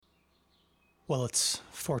Well, it's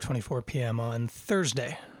 4:24 p.m. on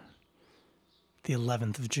Thursday, the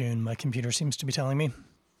 11th of June, my computer seems to be telling me.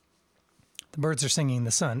 The birds are singing,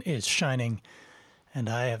 the sun is shining, and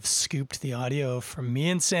I have scooped the audio from me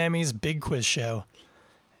and Sammy's big quiz show.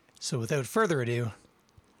 So without further ado,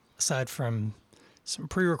 aside from some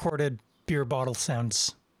pre-recorded beer bottle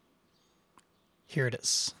sounds, here it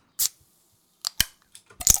is.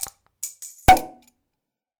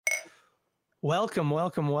 Welcome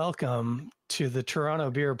to the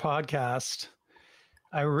Toronto Beer Podcast.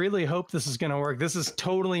 I really hope this is going to work. This is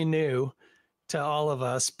totally new to all of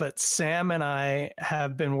us, but Sam and I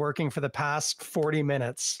have been working for the past 40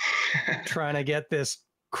 minutes trying to get this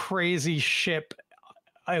crazy ship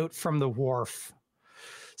out from the wharf.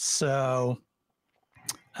 So,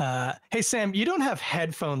 hey, Sam, you don't have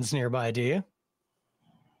headphones nearby, do you?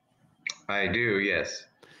 I do, yes.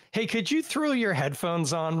 Hey, could you throw your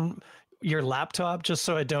headphones on your laptop just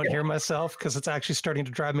so I don't hear myself? Because it's actually starting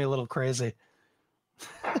to drive me a little crazy.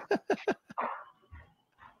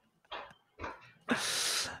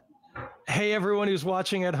 Hey, everyone who's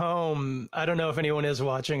watching at home. I don't know if anyone is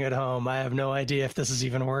watching at home. I have no idea if this is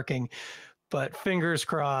even working, but fingers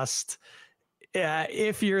crossed. Yeah,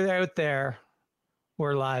 if you're out there,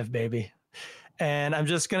 we're live, baby. And I'm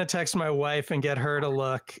just going to text my wife and get her to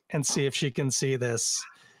look and see if she can see this.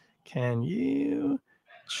 Can you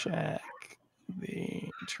check the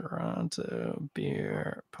Toronto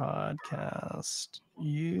Beer Podcast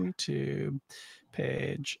YouTube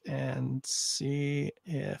page and see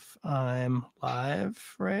if I'm live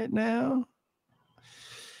right now?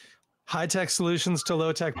 High-tech solutions to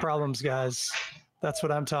low-tech problems, guys. That's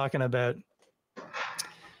what I'm talking about.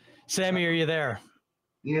 Sammy, are you there?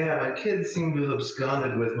 Yeah, my kids seem to have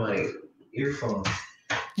absconded with my earphones.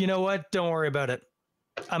 You know what? Don't worry about it.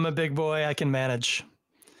 I'm a big boy. I can manage.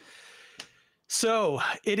 So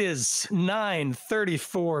it is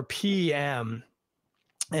 9:34 p.m.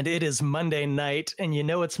 and it is Monday night. And you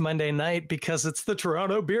know it's Monday night because it's the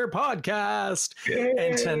Toronto Beer Podcast. Yay.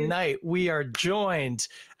 And tonight we are joined,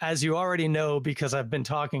 as you already know, because I've been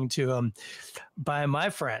talking to him, by my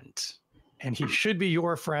friend, and he should be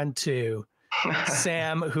your friend too,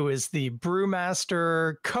 Sam, who is the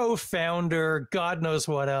brewmaster, co-founder, God knows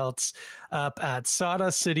what else, up at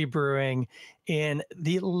Sawdust City Brewing in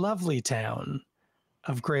the lovely town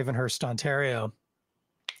of Gravenhurst, Ontario.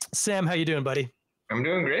 Sam, how you doing, buddy? I'm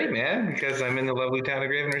doing great, man, because I'm in the lovely town of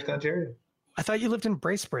Gravenhurst, Ontario. I thought you lived in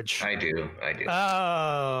Bracebridge. I do.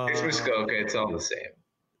 Oh. It's Muskoka. It's all the same.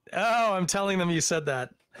 Oh, I'm telling them you said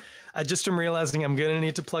that. I just am realizing I'm going to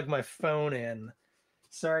need to plug my phone in.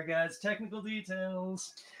 Sorry, guys. Technical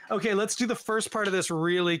details. Okay, let's do the first part of this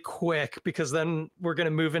really quick because then we're going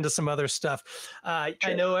to move into some other stuff. Sure.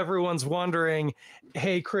 I know everyone's wondering,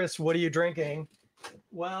 hey, Chris, what are you drinking?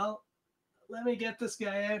 Well, let me get this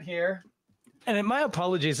guy out here. And my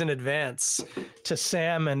apologies in advance to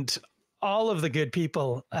Sam and all of the good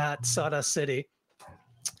people at Sawdust City.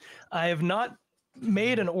 I have not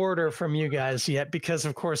made an order from you guys yet because,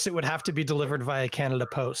 of course, it would have to be delivered via Canada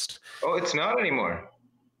Post. Oh, it's not anymore.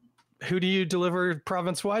 Who do you deliver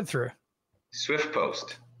province-wide through? Swift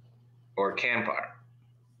Post or Canpar.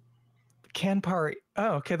 Canpar.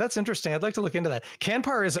 Oh, okay. That's interesting. I'd like to look into that.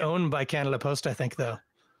 Canpar is owned by Canada Post, I think, though.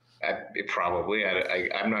 Probably.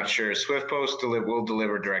 I'm not sure. Swift Post will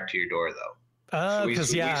deliver direct to your door, though.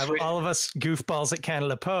 Because, all of us goofballs at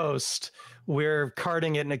Canada Post, we're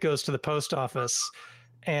carting it and it goes to the post office.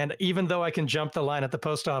 And even though I can jump the line at the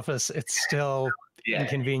post office, it's still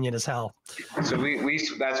inconvenient as hell. So we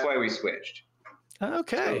that's why we switched.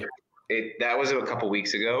 Okay. So that was a couple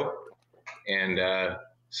weeks ago, and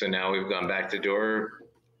so now we've gone back to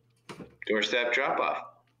doorstep drop off.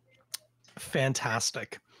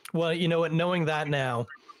 Fantastic. Well, you know what? Knowing that now,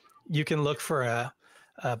 you can look for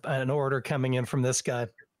an order coming in from this guy.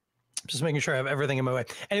 Just making sure I have everything in my way.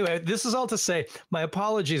 Anyway, this is all to say my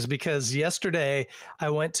apologies because yesterday I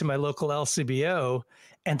went to my local LCBO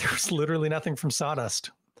and there was literally nothing from Sawdust.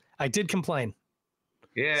 I did complain.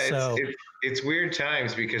 Yeah, it's weird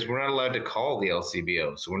times because we're not allowed to call the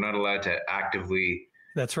LCBO, so we're not allowed to actively.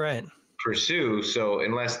 That's right. Pursue. So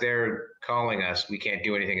unless they're calling us, we can't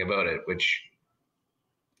do anything about it. Which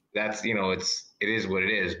that's it is what it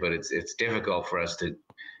is, but it's difficult for us to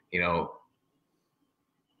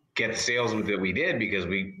get the sales that we did because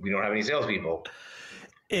we don't have any salespeople.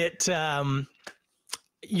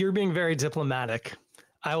 You're being very diplomatic.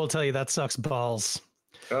 I will tell you that sucks balls.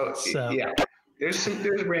 Oh, so. Yeah. There's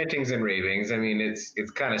rantings and ravings. I mean, it's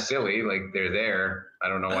kind of silly. Like they're there. I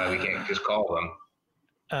don't know why we can't just call them.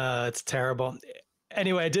 It's terrible.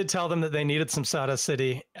 Anyway, I did tell them that they needed some Sawdust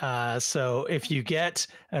City. So if you get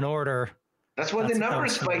an order, That's why the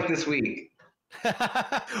numbers spiked this week.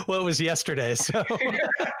 Well, it was yesterday. So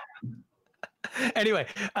anyway,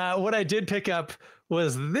 what I did pick up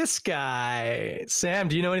was this guy. Sam,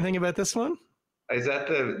 do you know anything about this one? Is that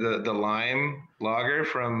the lime lager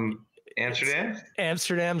from Amsterdam? It's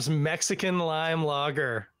Amsterdam's Mexican lime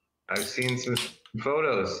lager. I've seen some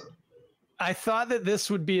photos. I thought that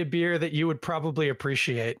this would be a beer that you would probably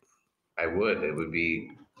appreciate. I would. It would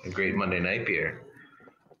be a great Monday night beer.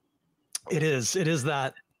 It is. It is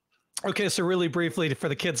that. Okay, so really briefly for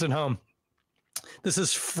the kids at home, this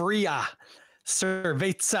is Fria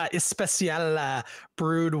Cerveza Especial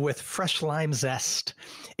brewed with fresh lime zest.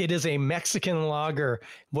 It is a Mexican lager.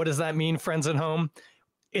 What does that mean, friends at home?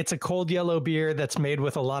 It's a cold yellow beer that's made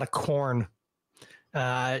with a lot of corn,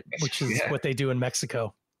 which is what they do in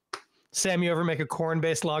Mexico. Sam, you ever make a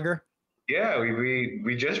corn-based lager? Yeah,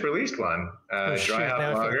 we just released one. Dry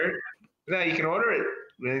hop lager. No, you can order it.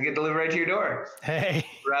 And get delivered right to your door. Hey.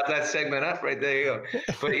 Wrap that segment up right there. You go.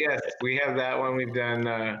 But yes, we have that one. We've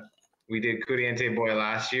done. We did Caliente Boy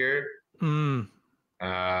last year.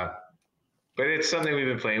 But it's something we've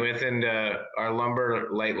been playing with, and our Lumber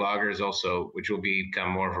Light Lagers also, which will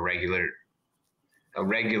become more of a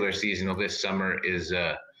regular seasonal this summer, is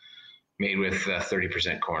made with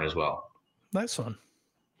 30% corn as well. Nice one.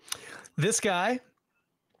 This guy,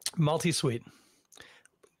 multi-sweet,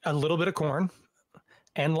 a little bit of corn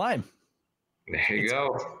and lime. There you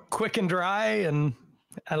go. Quick and dry, and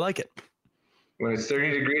I like it. When it's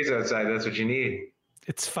 30 degrees outside, that's what you need.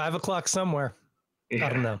 It's 5 o'clock somewhere. Yeah. I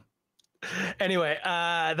don't know. Anyway,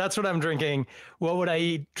 that's what I'm drinking. What would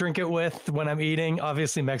I drink it with when I'm eating?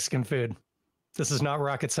 Obviously Mexican food. This is not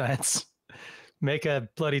rocket science. Make a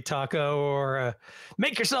bloody taco or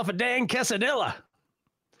make yourself a dang quesadilla.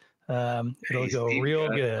 It'll go real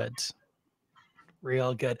good.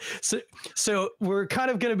 Real good. So we're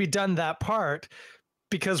kind of going to be done that part,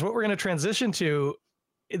 because what we're going to transition to,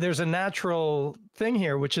 there's a natural thing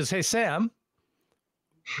here, which is, hey, Sam,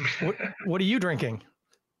 what are you drinking?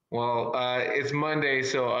 Well, it's Monday,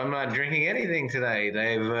 so I'm not drinking anything tonight.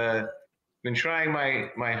 I've been trying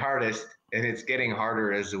my hardest, and it's getting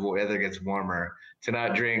harder as the weather gets warmer, to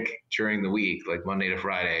not drink during the week, like Monday to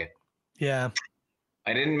Friday. Yeah.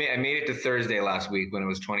 I made it to Thursday last week when it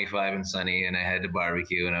was 25 and sunny, and I had to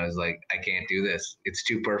barbecue, and I was like, I can't do this. It's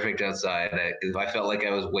too perfect outside. I felt like I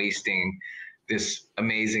was wasting this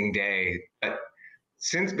amazing day. But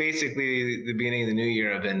since basically the beginning of the new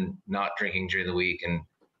year, I've been not drinking during the week, and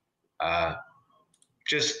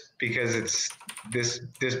just because it's this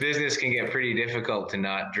business can get pretty difficult to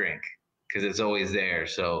not drink because it's always there.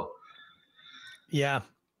 So yeah,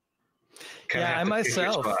 I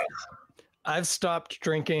myself, I've stopped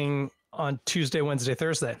drinking on Tuesday, Wednesday,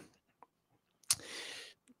 Thursday,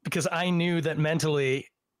 because I knew that mentally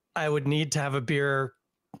I would need to have a beer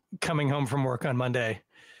coming home from work on Monday,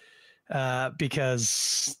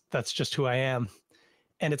 because that's just who I am.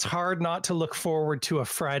 And it's hard not to look forward to a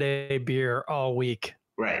Friday beer all week.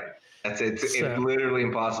 Right. It's literally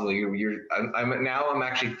impossible. I'm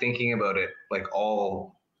actually thinking about it like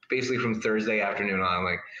basically from Thursday afternoon on. I'm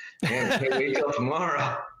like, man, I can't wait till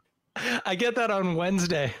tomorrow. I get that on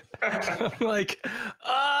Wednesday. I'm like,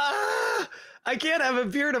 I can't have a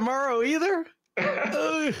beer tomorrow either.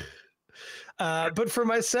 But for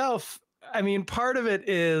myself, I mean, part of it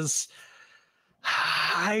is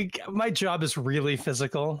my job is really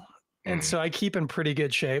physical, and so I keep in pretty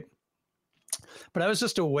good shape. But I was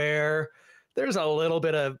just aware there's a little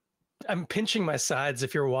bit of, I'm pinching my sides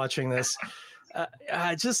if you're watching this.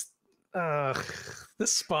 This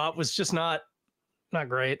spot was just not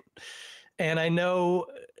great. And I know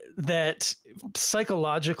that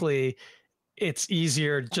psychologically it's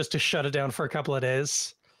easier just to shut it down for a couple of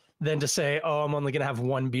days than to say, oh, I'm only going to have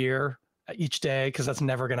one beer each day, because that's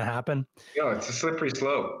never going to happen. It's a slippery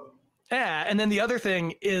slope. Yeah. And then the other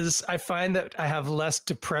thing is I find that I have less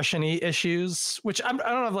depression-y issues, which I don't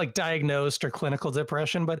have like diagnosed or clinical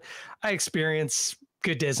depression, but I experience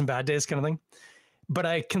good days and bad days kind of thing. But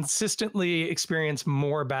I consistently experience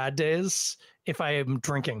more bad days if I am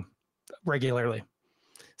drinking regularly.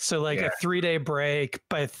 So like a 3-day break,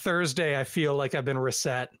 by Thursday, I feel like I've been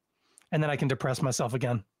reset, and then I can depress myself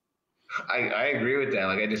again. I agree with that.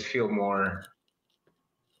 Like, I just feel more,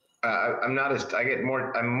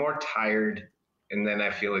 I'm more tired, and then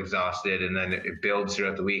I feel exhausted, and then it builds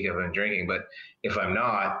throughout the week if I'm drinking. But if I'm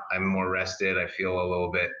not, I'm more rested. I feel a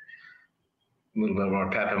little bit more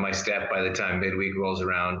pep in my step by the time midweek rolls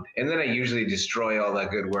around. And then I usually destroy all that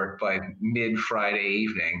good work by mid-Friday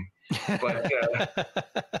evening. But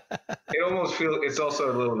it almost feels, it's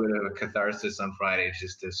also a little bit of a catharsis on Fridays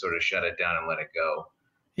just to sort of shut it down and let it go.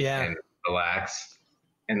 Yeah. And relax.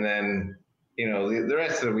 And then, the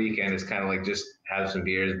rest of the weekend is kind of like just have some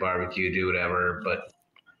beers, barbecue, do whatever. But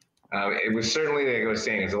it was certainly, like I was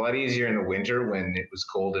saying, it's a lot easier in the winter when it was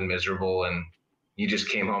cold and miserable and you just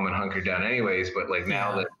came home and hunkered down anyways. But like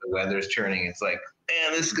now that the weather's turning, it's like,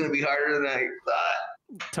 man, this is going to be harder than I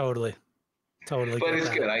thought. Totally. But it's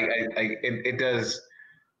good. It does.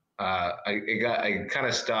 I kind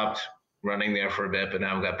of stopped running there for a bit, but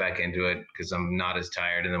now I got back into it because I'm not as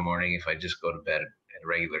tired in the morning if I just go to bed at a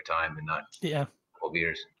regular time and not 12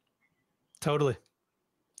 beers. Totally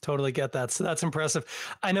get that. So that's impressive.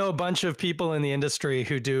 I know a bunch of people in the industry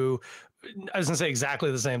who do, I was gonna say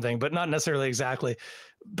exactly the same thing, but not necessarily exactly,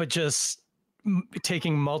 but just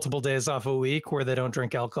taking multiple days off a week where they don't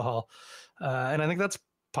drink alcohol. And I think that's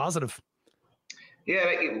positive. Yeah,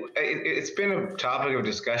 it's been a topic of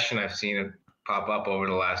discussion. I've seen it pop up over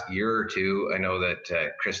the last year or two. I know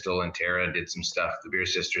that Crystal and Tara did some stuff. The Beer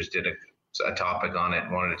Sisters did a topic on it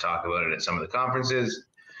and wanted to talk about it at some of the conferences.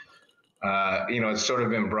 It's sort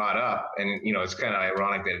of been brought up, and it's kind of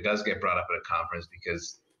ironic that it does get brought up at a conference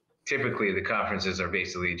because typically the conferences are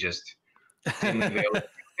basically just thinly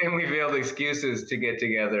veiled excuses to get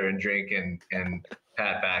together and drink and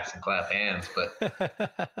pat backs and clap hands. But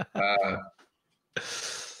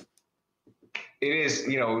it is,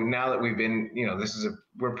 now that we've been,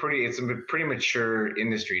 it's a pretty mature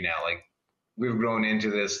industry now. Like we've grown into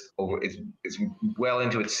this it's well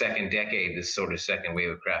into its second decade, this sort of second wave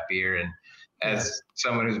of craft beer. And as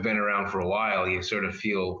someone who's been around for a while, you sort of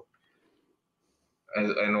feel as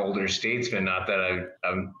an older statesman, not that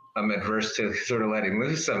I'm adverse to sort of letting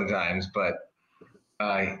loose sometimes, but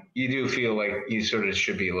you do feel like you sort of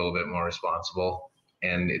should be a little bit more responsible.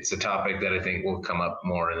 And it's a topic that I think will come up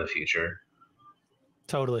more in the future.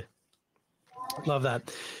 Totally. Love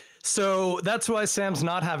that. So that's why Sam's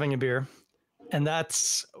not having a beer. And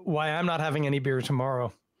that's why I'm not having any beer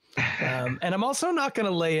tomorrow. And I'm also not going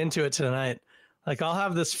to lay into it tonight. Like I'll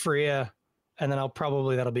have this Fria and then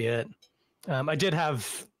that'll be it. I did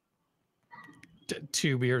have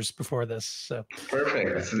 2 beers before this. So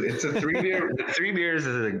perfect. It's a 3 beer. 3 beers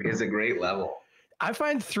is a great level. I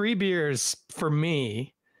find 3 beers for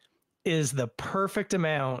me is the perfect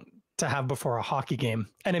amount to have before a hockey game.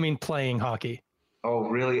 And I mean, playing hockey. Oh,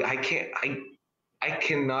 really? I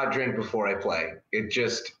cannot drink before I play. It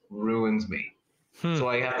just ruins me. So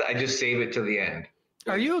I just save it to the end.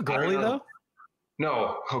 Are you a goalie though?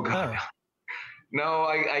 No. Oh God. No,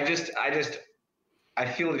 I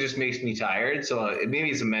feel it just makes me tired. So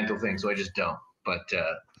maybe it's a mental thing. So I just don't, but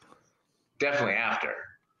definitely after.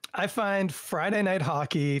 I find Friday night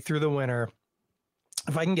hockey through the winter,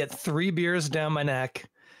 if I can get 3 beers down my neck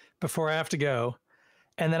before I have to go,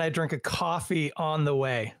 and then I drink a coffee on the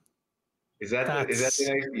way. Is that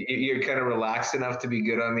you're kind of relaxed enough to be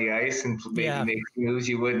good on the ice and maybe make moves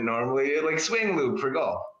you wouldn't normally, like swing loop for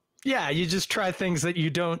golf? Yeah, you just try things that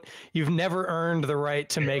you've never earned the right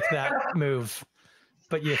to make that move,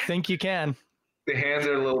 but you think you can. The hands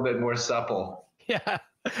are a little bit more supple. Yeah,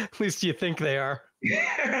 at least you think they are.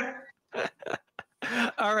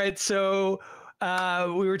 All right, so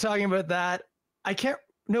we were talking about that.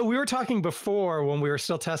 We were talking before when we were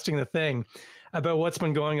still testing the thing about what's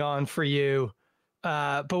been going on for you.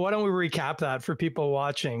 But why don't we recap that for people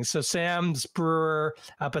watching? So Sam's brewer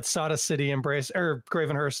up at Sawdust City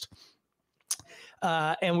Gravenhurst.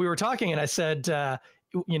 And we were talking and I said,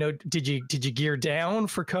 did you gear down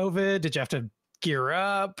for COVID? Did you have to gear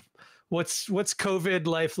up? What's COVID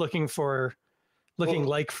life looking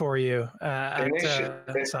like for you? At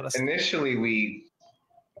Sawdust? Initially we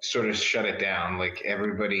sort of shut it down. Like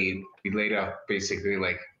we laid off basically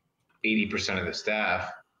like 80% of the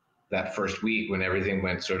staff that first week when everything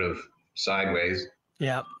went sort of sideways.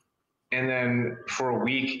 Yeah. And then for a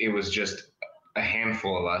week, it was just a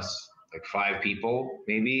handful of us, like 5 people,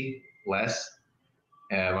 maybe less,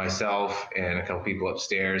 myself and a couple people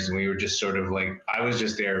upstairs. And we were just sort of like, I was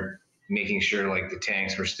just there making sure like the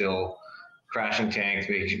tanks were still crashing tanks,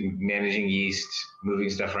 managing yeast, moving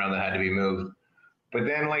stuff around that had to be moved. But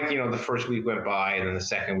then the first week went by and then the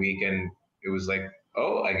second week and it was like,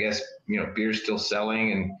 oh, I guess, beer's still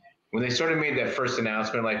selling. And when they sort of made that first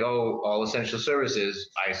announcement, like, oh, all essential services,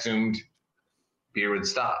 I assumed beer would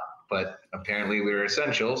stop, but apparently we were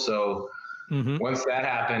essential. So once that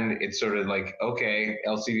happened, it's sort of like, okay,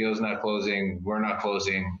 LCBO is not closing. We're not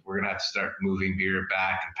closing. We're going to have to start moving beer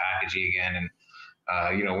back and packaging again. And,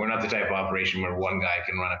 we're not the type of operation where one guy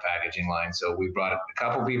can run a packaging line. So we brought a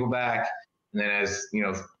couple people back. And then as,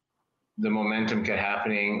 the momentum kept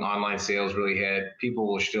happening, online sales really hit.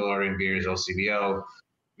 People were still ordering beers, LCBO.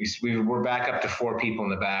 we're back up to 4 people in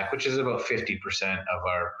the back, which is about 50% of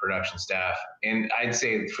our production staff. And I'd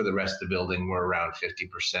say for the rest of the building, we're around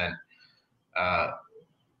 50%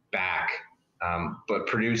 back. But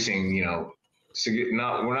producing,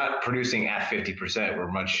 we're not producing at 50%.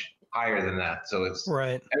 We're much higher than that. So it's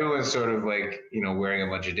right. Everyone's sort of like, wearing a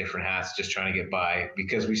bunch of different hats, just trying to get by,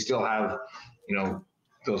 because we still have,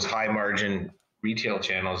 those high margin retail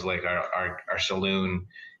channels like our saloon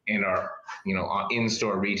and our,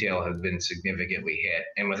 in-store retail have been significantly hit.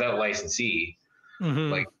 And without licensee,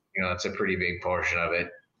 it's a pretty big portion of it.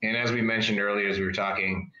 And as we mentioned earlier, as we were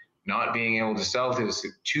talking, not being able to sell to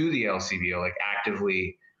the LCBO, like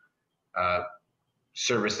actively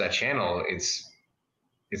service that channel,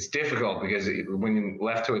 it's difficult because when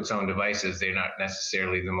left to its own devices, they're not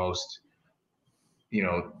necessarily the most,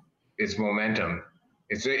 it's momentum.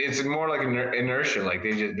 It's more like inertia. Like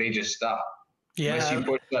they just stop. Yeah. Unless you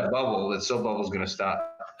push that bubble, that soap bubble's going to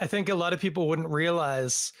stop. I think a lot of people wouldn't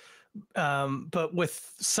realize, but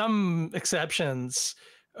with some exceptions,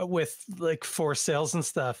 with like for sales and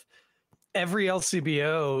stuff, every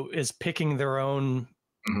LCBO is picking their own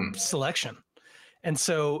selection. And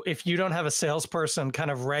so if you don't have a salesperson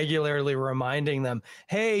kind of regularly reminding them,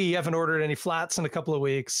 hey, you haven't ordered any flats in a couple of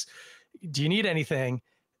weeks, do you need anything?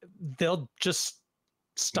 They'll just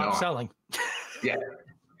stop selling. Yeah.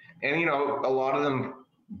 And, a lot of them,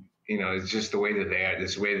 it's just the way that they are,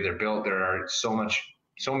 this way that they're built. There are so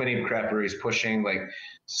many craft breweries pushing, like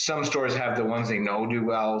some stores have the ones they know do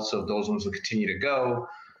well. So those ones will continue to go.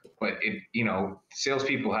 But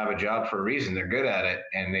salespeople have a job for a reason. They're good at it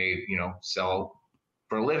and they, sell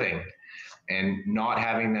for a living, and not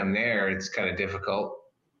having them there, it's kind of difficult.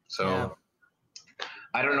 So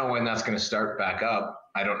I don't know when that's going to start back up.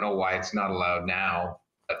 I don't know why it's not allowed now.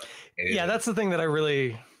 Yeah, that's the thing that I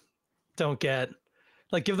really don't get.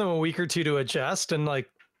 Like, give them a week or two to adjust, and like,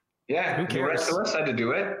 who cares? The rest of us had to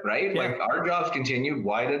do it, right? Yeah. Like our jobs continued.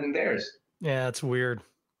 Why didn't theirs? Yeah, it's weird.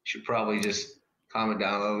 Should probably just calm it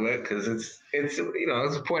down a little bit, because it's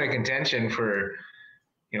a point of contention for,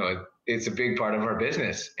 it's a big part of our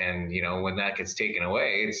business, and when that gets taken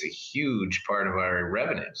away, it's a huge part of our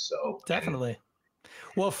revenue. So definitely.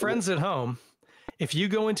 Well, friends at home, if you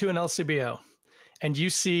go into an LCBO and you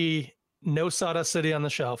see no Sawdust City on the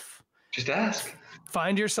shelf, just ask.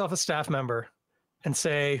 Find yourself a staff member and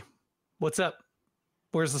say, "What's up?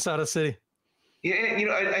 Where's the Sawdust City?" Yeah,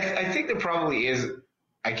 I think there probably is.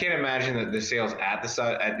 I can't imagine that the sales at the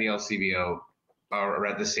LCBO are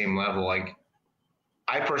at the same level. Like,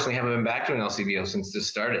 I personally haven't been back to an LCBO since this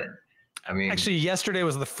started. I mean, actually, yesterday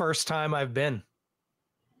was the first time I've been.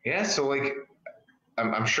 Yeah, so like,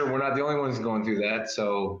 I'm sure we're not the only ones going through that.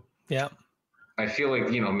 So yeah, I feel like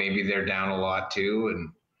maybe they're down a lot too,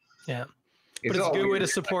 and yeah, but it's a good way to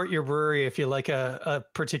support your brewery if you like a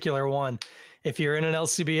particular one. If you're in an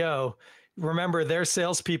LCBO, remember their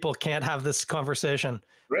salespeople can't have this conversation.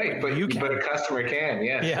 Right, but a customer can.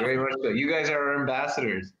 Yes, yeah, very much so. You guys are our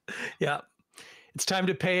ambassadors. Yeah. It's time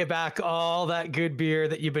to pay back all that good beer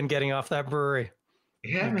that you've been getting off that brewery.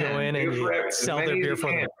 Yeah, you go in and you sell their beer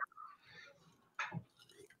for them.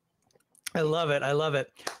 I love it. I love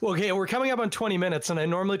it. Well, okay, we're coming up on 20 minutes, and I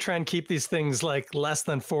normally try and keep these things like less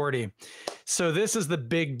than 40. So this is the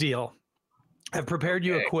big deal. I've prepared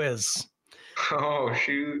you a quiz. Oh,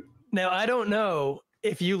 shoot. Now, I don't know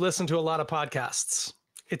if you listen to a lot of podcasts.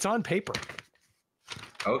 It's on paper.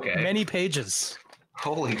 Okay. Many pages.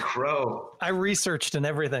 Holy crow. I researched and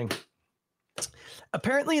everything.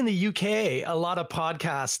 Apparently in the UK, a lot of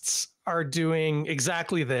podcasts are doing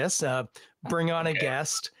exactly this. Bring on a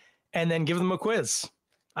guest and then give them a quiz.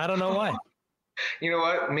 I don't know why. You know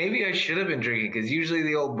what? Maybe I should have been drinking, because usually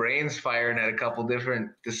the old brain's firing at a couple different,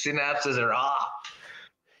 the synapses are off.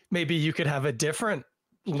 Maybe you could have a different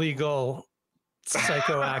legal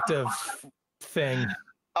psychoactive thing.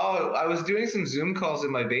 Oh, I was doing some Zoom calls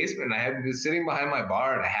in my basement. I had been sitting behind my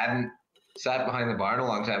bar, and I hadn't sat behind the bar in a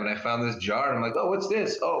long time. And I found this jar, and I'm like, "Oh, what's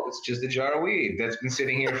this? Oh, it's just a jar of weed that's been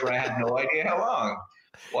sitting here for I had no idea how long."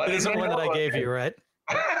 It isn't one that I gave you, right?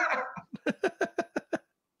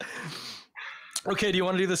 Okay, do you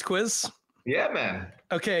want to do this quiz? Yeah, man.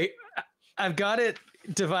 Okay, I've got it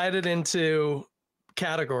divided into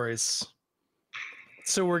categories.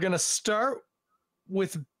 So we're going to start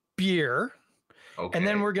with beer. Okay. And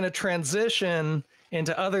then we're going to transition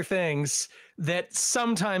into other things that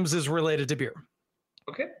sometimes is related to beer.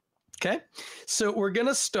 Okay. Okay. So we're going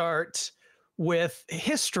to start with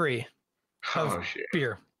history of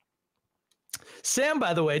beer. Sam,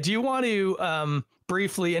 by the way, do you want to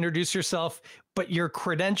briefly introduce yourself, but your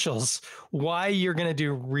credentials, why you're going to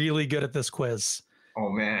do really good at this quiz? Oh,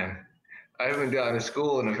 man. I haven't gone to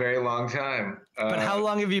school in a very long time. But how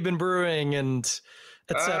long have you been brewing and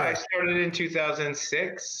I etc.? started in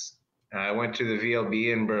 2006. I went to the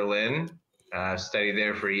VLB in Berlin, studied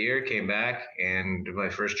there for a year, came back, and my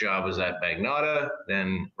first job was at Bagnata,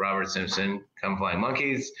 then Robert Simpson, Come Flying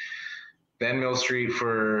Monkeys, then Mill Street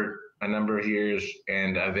for a number of years,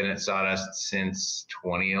 and I've been at Sawdust since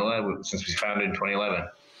 2011, since we founded in 2011.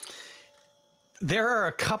 There are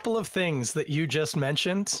a couple of things that you just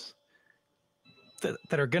mentioned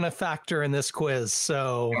that are going to factor in this quiz.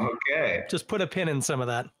 So Okay. just put a pin in some of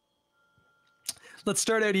that. Let's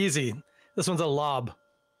start out easy. This one's a lob.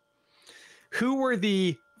 Who were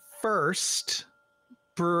the first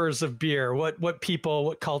brewers of beer? What people,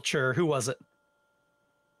 what culture, who was it?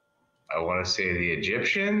 I want to say the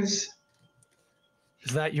Egyptians,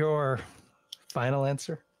 Is that your final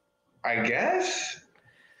answer? I guess.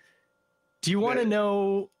 Do you want to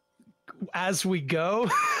know as we go,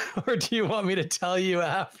 or do you want me to tell you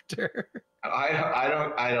after? I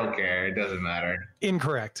don't care. It doesn't matter.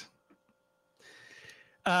 Incorrect.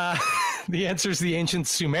 The answer is the ancient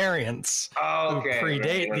Sumerians, Oh, who okay.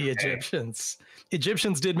 predate right, the okay. Egyptians.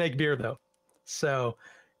 Egyptians did make beer, though. So,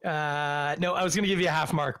 no, I was going to give you a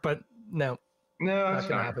half mark, but no, No, not that's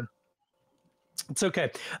going to fine. happen. It's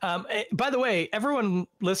okay. By the way, everyone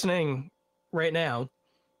listening right now,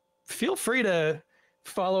 feel free to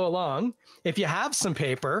follow along. If you have some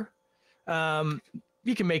paper,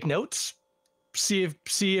 you can make notes. See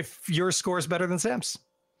if your score is better than Sam's.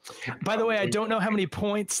 By the way, I don't know how many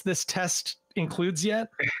points this test includes yet,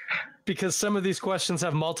 because some of these questions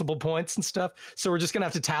have multiple points and stuff. So we're just gonna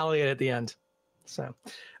have to tally it at the end. So,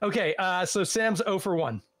 okay. So Sam's 0 for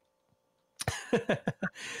 1.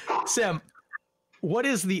 Sam, what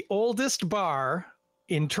is the oldest bar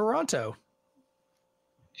in Toronto?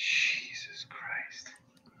 Jesus Christ.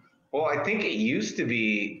 Well, I think it used to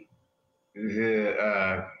be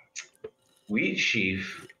the Wheat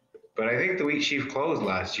Sheaf, but I think the Wheat Sheaf closed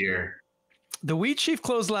last year. The Wheat Sheaf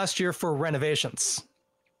closed last year for renovations.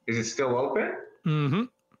 Is it still open? Mm-hmm.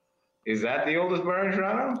 Is that the oldest bar in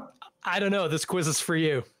Toronto? I don't know. This quiz is for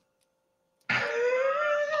you.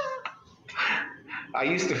 I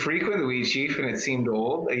used to frequent the Wheat Sheaf and it seemed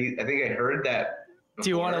old. I think I heard that before. Do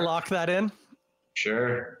you want to lock that in?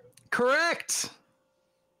 Sure. Correct.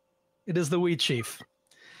 It is the Wheat Sheaf.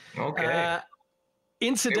 Okay.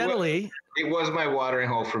 Incidentally, It was my watering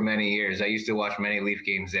hole for many years. I used to watch many Leaf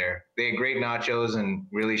games there. They had great nachos and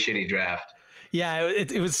really shitty draft. yeah,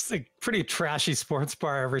 it was a pretty trashy sports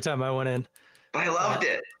bar every time I went in. But I loved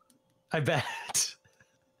it. I bet.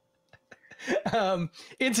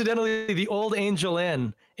 Incidentally, the Old Angel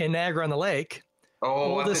Inn in Niagara-on-the-Lake, Oh,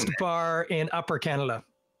 oldest wasn't it? bar in Upper Canada.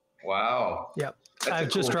 Wow. Yep. That's a I've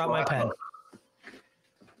just cool dropped my spot. pen.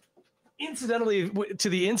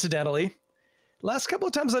 Incidentally, last couple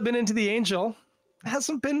of times I've been into the Angel, it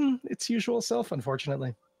hasn't been its usual self,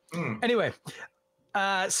 unfortunately. Hmm. Anyway,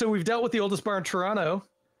 so we've dealt with the oldest bar in Toronto,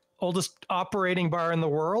 oldest operating bar in the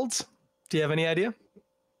world. Do you have any idea?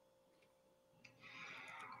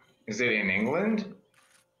 Is it in England?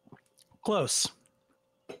 Close.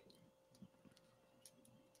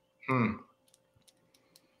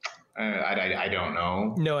 I don't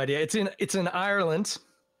know. No idea. It's in Ireland.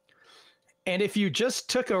 And if you just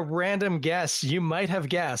took a random guess, you might have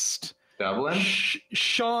guessed Dublin?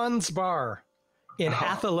 Sean's Bar in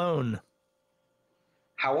Athlone.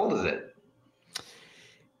 How old is it?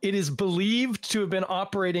 It is believed to have been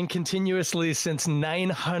operating continuously since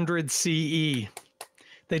 900 CE.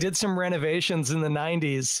 They did some renovations in the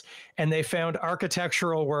 90s, and they found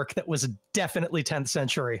architectural work that was definitely 10th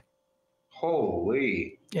century.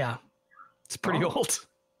 Holy. Yeah, it's pretty Oh. old.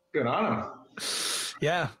 Good on him.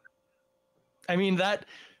 Yeah. I mean, I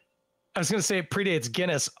was going to say it predates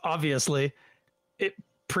Guinness, obviously. It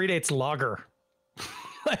predates lager.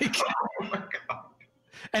 Like, Oh my God.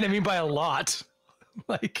 and I mean by a lot.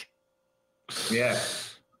 Like, Yeah.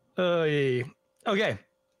 yeah. Okay.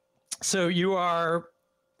 So you are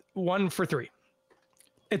 1 for 3.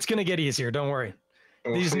 It's going to get easier. Don't worry.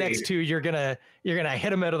 We'll These see. next two, you're going to hit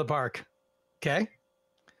them out of the park. Okay.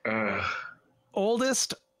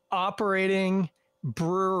 Oldest operating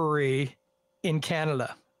brewery in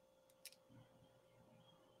Canada.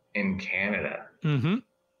 In Canada. Mm-hmm.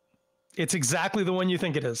 It's exactly the one you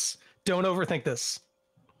think it is. Don't overthink this.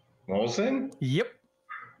 Molson? Yep.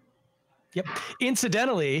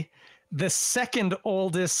 Incidentally, the second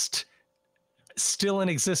oldest still in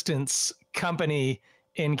existence company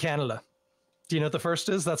in Canada. Do you know what the first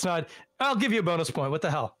is? That's not. I'll give you a bonus point. What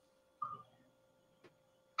the hell?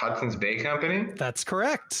 Hudson's Bay Company? That's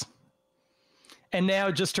correct. And now,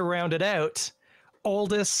 just to round it out,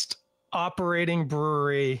 oldest operating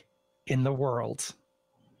brewery in the world?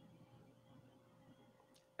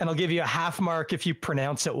 And I'll give you a half mark if you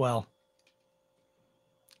pronounce it well.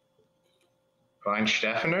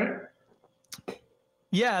 Weinstephaner?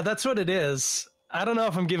 Yeah, that's what it is. I don't know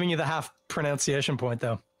if I'm giving you the half pronunciation point,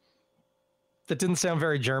 though. That didn't sound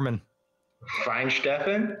very German.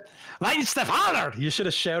 Weinsteffen? Weinstephaner! You should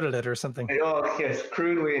have shouted it or something. Oh, yes,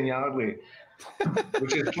 crudely and loudly,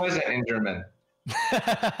 which is pleasant in German.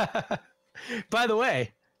 By the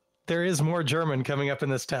way, there is more German coming up in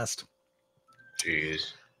this test.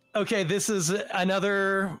 Jeez. Okay, this is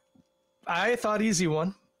another, I thought, easy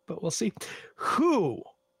one, but we'll see.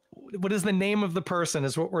 What is the name of the person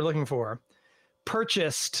is what we're looking for,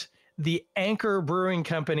 purchased the Anchor Brewing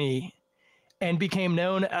Company and became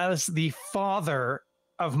known as the father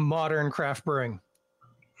of modern craft brewing?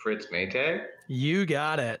 Fritz Maytag? You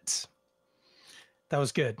got it. That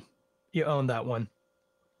was good. You owned that one.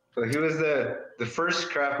 So he was the first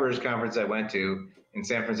craft brewers conference I went to in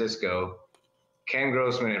San Francisco. Ken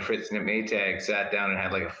Grossman and Fritz Maytag sat down and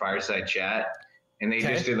had like a fireside chat, and they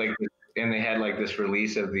just did like, and they had like this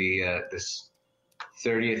release of the this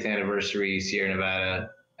 30th anniversary Sierra Nevada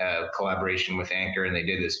collaboration with Anchor, and they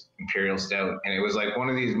did this Imperial Stout, and it was like one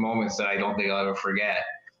of these moments that I don't think I'll ever forget,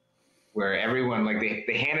 where everyone, like, they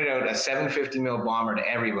handed out a 750 ml bomber to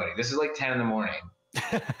everybody. This is like 10 in the morning.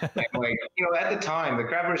 like, you know, at the time, the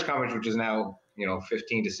Craft Brewers Conference, which is now, you know,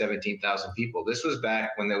 15 to 17,000 people. This was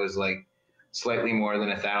back when there was like slightly more than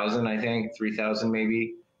 1,000, I think, 3,000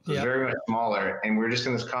 maybe. It was very much smaller, and we were just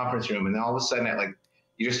in this conference room, and then all of a sudden,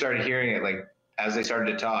 you just started hearing it, like, as they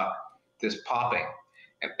started to talk, this popping,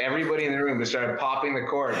 and everybody in the room just started popping the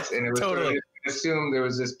corks, and it was totally assumed there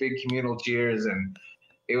was this big communal cheers, and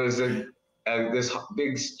it was this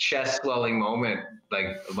big chest swelling moment, like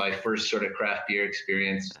my first sort of craft beer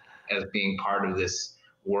experience as being part of this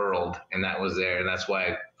world, and that was there, and that's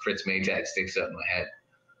why Fritz Maytag sticks out in my head.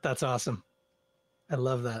 That's awesome. I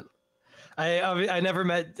love that. I never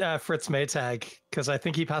met Fritz Maytag because I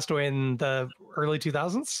think he passed away in the early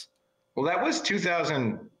 2000s. Well, that was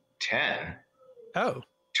 2010. Oh.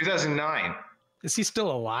 2009. Is he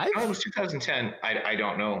still alive? No, it was 2010. I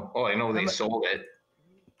don't know. Oh, I know they sold it.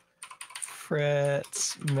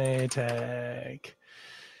 Fritz Maytag.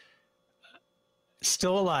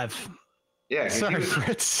 Still alive. Yeah. Sorry,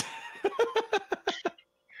 Fritz.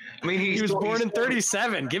 I mean, he was born in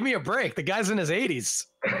 37. Give me a break. The guy's in his 80s.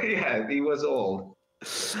 Yeah, he was old.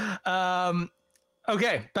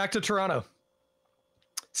 Okay, back to Toronto.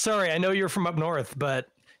 Sorry, I know you're from up north, but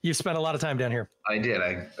you've spent a lot of time down here. I did.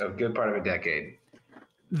 A good part of a decade.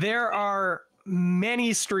 There are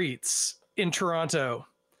many streets in Toronto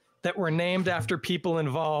that were named after people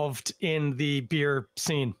involved in the beer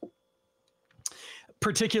scene,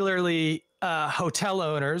 particularly hotel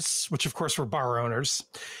owners, which of course were bar owners,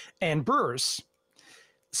 and brewers.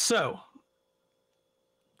 So,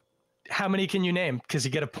 how many can you name? Because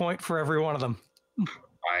you get a point for every one of them.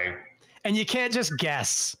 And you can't just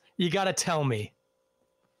guess. You got to tell me.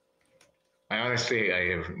 I honestly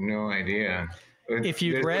have no idea. If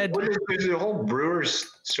you read... There's a whole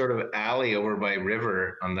brewer's sort of alley over by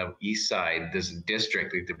River on the east side. This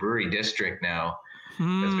district, like the brewery district now,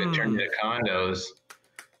 that's been turned into condos.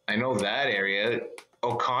 I know that area.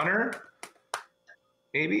 O'Connor?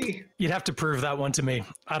 Maybe? You'd have to prove that one to me.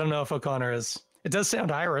 I don't know if O'Connor is. It does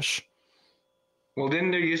sound Irish. Well,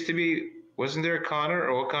 wasn't there a Connor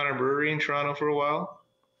or O'Connor Brewery in Toronto for a while?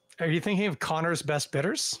 Are you thinking of Connor's Best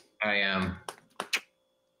Bitters? I am.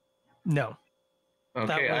 No.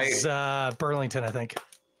 Okay, that was Burlington, I think.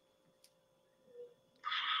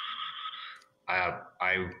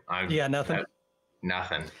 Yeah, nothing?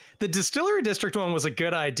 Nothing. The Distillery District one was a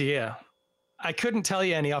good idea. I couldn't tell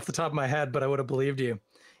you any off the top of my head, but I would have believed you.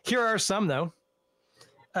 Here are some, though.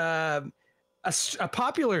 A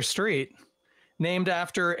popular street named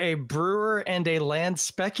after a brewer and a land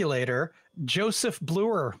speculator, Joseph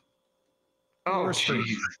Bloor. Oh,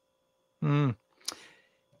 Street.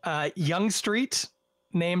 Young Street,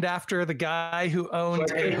 named after the guy who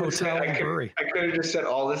owned a hotel and brewery. I could have just said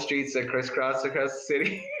all the streets that crisscross across the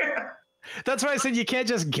city. That's why I said you can't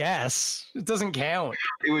just guess. It doesn't count.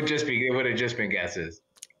 It would have just been guesses.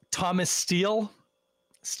 Thomas Steele,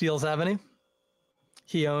 Steele's Avenue.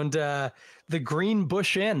 He owned the Green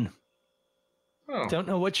Bush Inn. Oh. Don't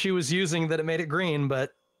know what she was using that it made it green, but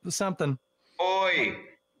it was something. Oi!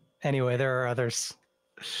 Anyway, there are others.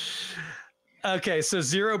 Okay, so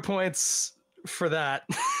 0 points for that.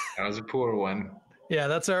 That was a poor one. Yeah,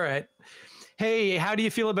 that's all right. Hey, how do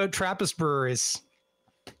you feel about Trappist breweries?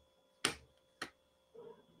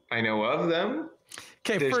 I know of them.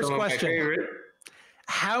 Okay, first question.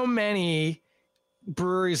 How many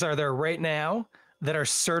breweries are there right now that are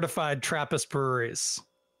certified Trappist breweries?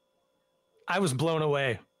 I was blown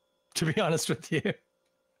away, to be honest with you.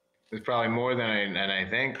 There's probably more than I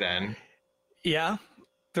think then. Yeah,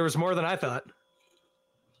 there was more than I thought.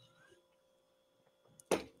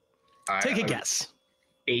 Take a guess.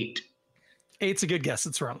 8. 8's a good guess.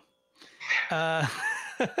 It's wrong.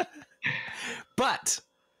 But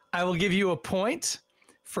I will give you a point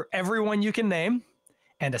for everyone you can name,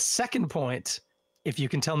 and a second point if you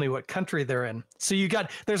can tell me what country they're in. So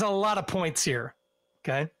there's a lot of points here.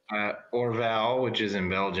 Okay. Orval, which is in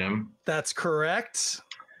Belgium. That's correct.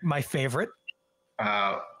 My favorite.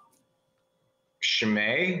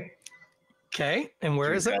 Chimay. Okay. And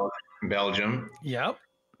where is it? Belgium. Yep.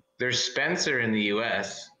 There's Spencer in the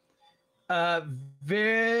US.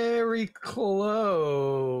 Very close.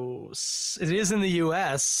 It is in the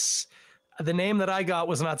US. The name that I got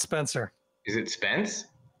was not Spencer. Is it Spence?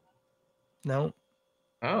 No.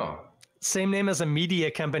 Oh. Same name as a media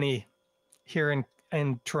company here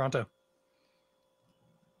in Toronto.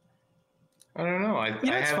 I don't know.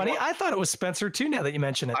 It's funny. I thought it was Spencer too, now that you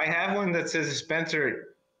mention it. I have one that says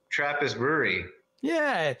Spencer Trappist Brewery.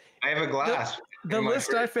 Yeah. I have a glass. The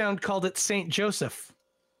list I found called it St. Joseph.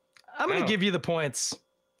 I'm going to give you the points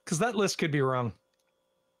because that list could be wrong.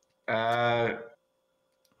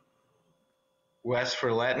 West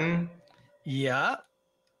Verletten. Yeah.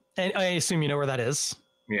 And I assume you know where that is.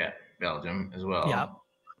 Yeah, Belgium as well. Yeah.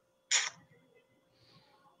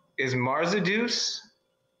 Is Marzadeus?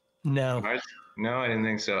 No. No, I didn't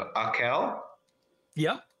think so. Akel?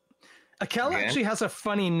 Yep. Akel actually has a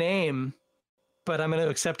funny name, but I'm going to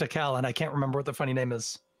accept Akel, and I can't remember what the funny name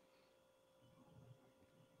is.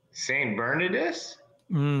 Saint Bernardus?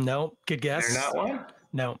 No. Good guess. They're not one?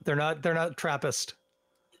 No, they're not. They're not Trappist.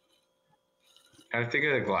 I think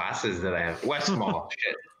of the glasses that I have. Westmall.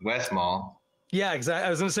 Shit. Westmall. Yeah, exactly. I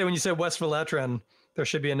was going to say when you said West Verletren, there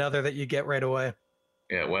should be another that you get right away.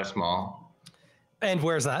 Yeah, Westmall. And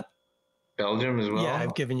where's that? Belgium as well. Yeah,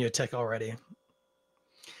 I've given you a tick already.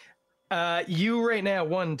 You right now,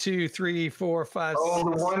 1, 2, 3, 4, 5. Oh,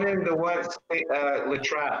 6. the one in the what? Le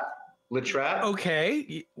Trappe. Le Trappe?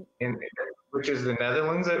 Okay. Which is the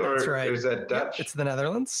Netherlands, or That's right. is that Dutch? Yep, it's the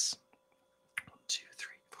Netherlands. 1, 2,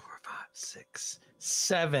 3, 4, 5, 6,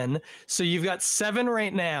 7. So you've got 7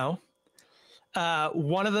 right now.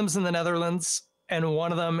 One of them's in the Netherlands, and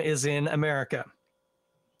one of them is in America.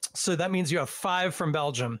 So that means you have 5 from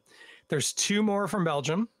Belgium. There's 2 more from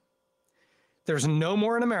Belgium. There's no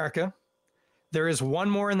more in America. There is 1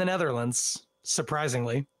 more in the Netherlands,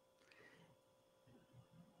 surprisingly.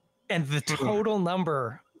 And the total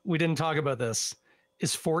number, we didn't talk about this,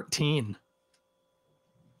 is 14.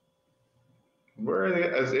 Where are they?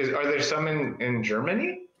 Are there some in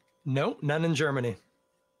Germany? No, none in Germany.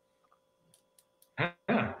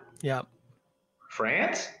 Huh. Yeah.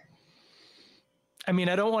 France? I mean,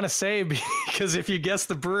 I don't want to say because if you guess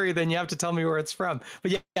the brewery, then you have to tell me where it's from.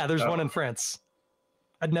 But yeah, there's one in France.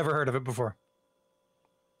 I'd never heard of it before.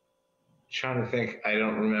 Trying to think. I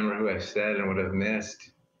don't remember who I said and would have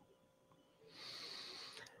missed.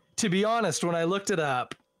 To be honest, when I looked it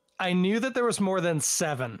up, I knew that there was more than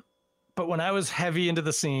 7. But when I was heavy into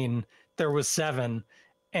the scene, there was 7.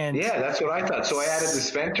 And yeah, that's what I thought. So I added the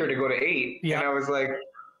Spencer to go to 8. Yeah. And I was like,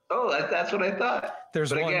 oh, that's what I thought.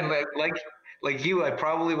 There's but one. Again, like you, I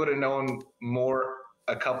probably would have known more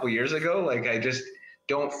a couple years ago. Like I just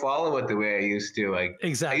don't follow it the way I used to. Like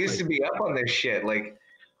Exactly. I used to be up on this shit. Like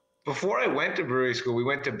before I went to brewery school, we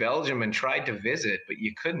went to Belgium and tried to visit, but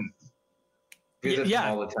you couldn't visit them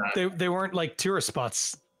all the time. They weren't like tourist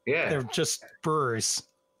spots. Yeah. They're just breweries.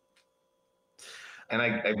 And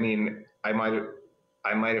I mean, I might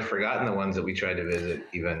have forgotten the ones that we tried to visit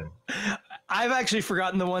even. I've actually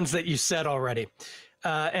forgotten the ones that you said already.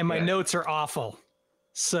 And my notes are awful.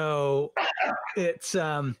 So it's, what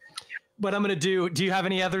I'm going to do you have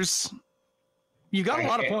any others? You got a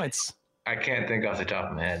lot of points. I can't think off the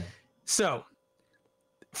top of my head. So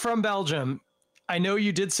from Belgium, I know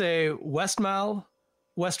you did say Westmalle,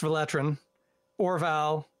 West Verletren,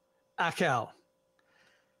 Orval, Akel.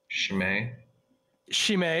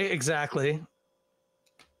 Chimay, exactly.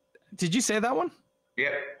 Did you say that one?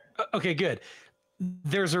 Yep. Okay, good.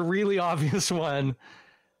 There's a really obvious one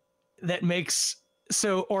that makes...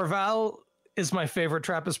 So Orval is my favorite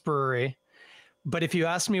Trappist brewery. But if you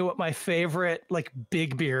ask me what my favorite like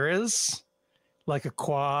big beer is, like a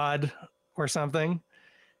quad or something,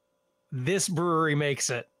 this brewery makes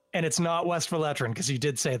it. And it's not West Verletren, because you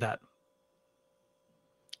did say that.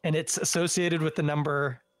 And it's associated with the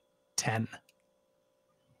number 10.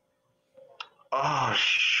 Oh,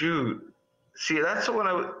 shoot. See, that's the one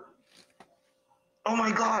I would. Oh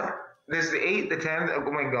my God. There's the 8, the 10.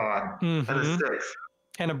 Oh my God. And the Mhm. 6.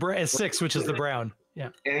 And a 6, which is the brown. Yeah.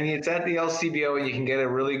 And it's at the LCBO, and you can get a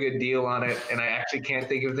really good deal on it. And I actually can't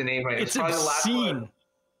think of the name right. It's probably the last obscene. one.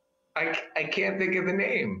 I can't think of the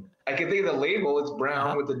name. I can think of the label. It's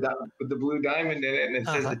brown with the blue diamond in it, and it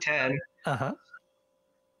says the 10. Uh-huh.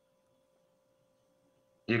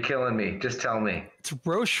 You're killing me. Just tell me. It's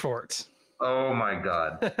Rochefort. Oh my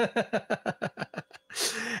God.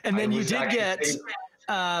 And then I you was did actually get thinking-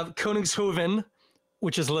 Koningshoven,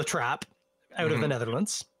 which is La Trappe out of the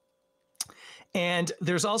Netherlands. And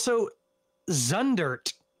there's also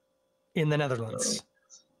Zundert in the Netherlands.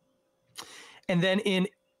 And then in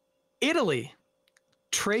Italy,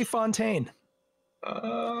 Tréfontaine.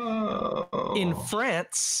 Oh. In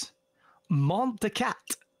France, Mont de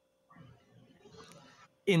Cat.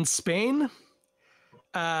 In Spain,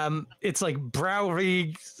 it's like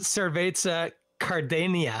Brouwerie Cerveza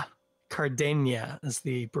Cardenia. Cardenia is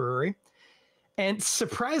the brewery. And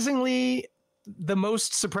surprisingly, the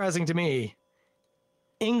most surprising to me,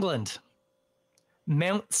 England,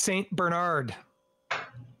 Mount St. Bernard.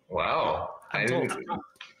 Wow. I'm told.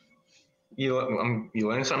 You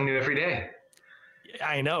learn something new every day.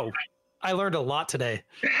 I know. I learned a lot today.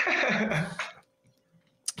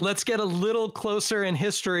 Let's get a little closer in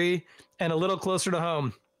history and a little closer to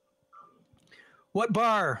home. What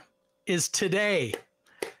bar is today?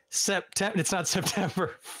 September. It's not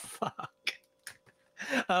September. Fuck.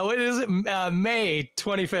 What is it? May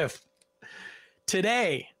 25th.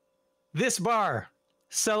 Today, this bar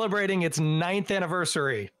celebrating its 9th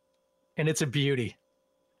anniversary, and it's a beauty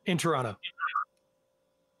in Toronto.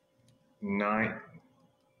 9.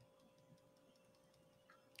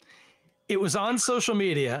 It was on social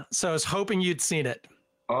media, so I was hoping you'd seen it.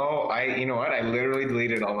 Oh, you know what? I literally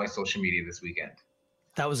deleted all my social media this weekend.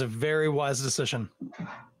 That was a very wise decision.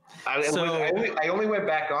 I only went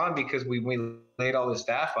back on because we laid all the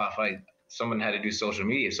staff off. Someone had to do social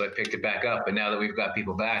media, so I picked it back up. And now that we've got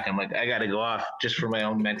people back, I'm like, I got to go off just for my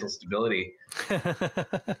own mental stability.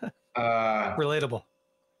 Relatable.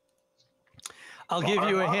 I'll give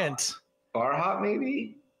you a hint. Bar hop,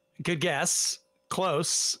 maybe? Good guess.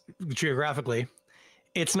 Close geographically.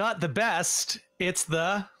 It's not the best. It's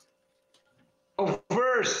the. Oh,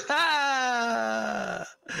 first. Ah!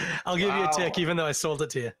 I'll give you a tick, even though I sold it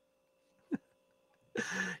to you.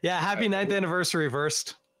 Yeah, happy 9th anniversary,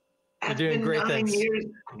 Verst. You're doing great 9 things. years.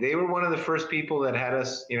 They were one of the first people that had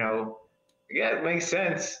us, yeah, it makes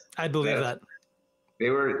sense. I believe that. They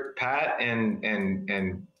were Pat and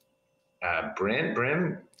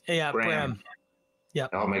Brim. Yeah, Bram. Yeah.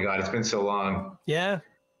 Oh my God, it's been so long. Yeah.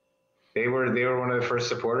 They were one of the first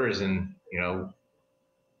supporters, and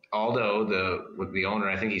Aldo, the owner,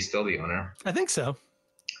 I think he's still the owner. I think so.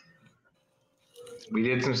 We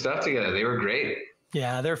did some stuff together. They were great.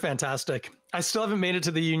 Yeah, they're fantastic. I still haven't made it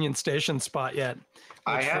to the Union Station spot yet.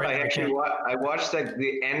 I have. I watched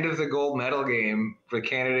the end of the gold medal game for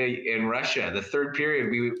Canada and Russia. The third period,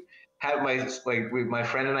 we had my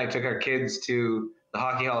friend and I took our kids to the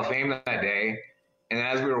Hockey Hall of Fame that day. And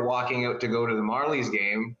as we were walking out to go to the Marlies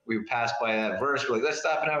game, we passed by that verse. We're like, let's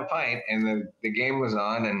stop and have a pint. And the game was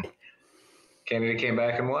on, and Canada came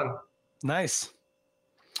back and won. Nice.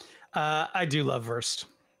 I do love Verst.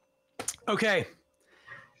 Okay.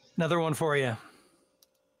 Another one for you.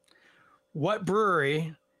 What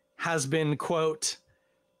brewery has been, quote,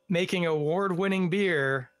 making award-winning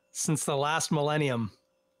beer since the last millennium?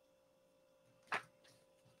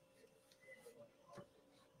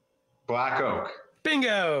 Black Oak.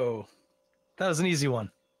 Bingo. That was an easy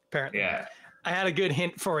one, apparently. Yeah. I had a good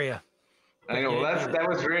hint for you. I know. Well, that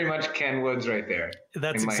was very much Ken Woods right there.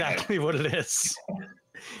 That's exactly what it is.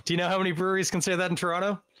 Do you know how many breweries can say that in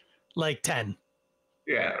Toronto? Like 10.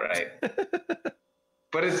 Yeah, right.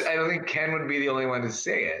 But I don't think Ken would be the only one to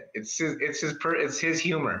say it. It's his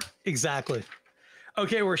humor. Exactly.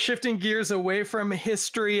 Okay, we're shifting gears away from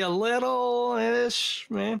history a little-ish,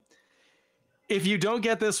 man. If you don't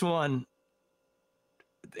get this one,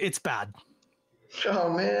 it's bad. Oh,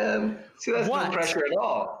 man. See, that's no pressure at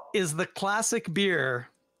all. Is the classic beer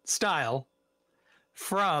style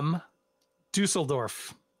from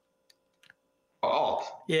Dusseldorf? Alt.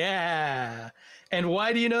 Yeah. And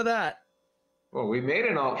why do you know that? Well, we made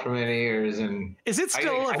an alt for many years, and is it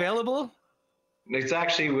still available? It's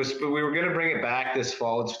actually we were going to bring it back this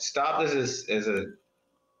fall. It's stopped as a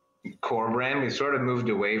core brand. We sort of moved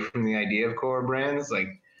away from the idea of core brands,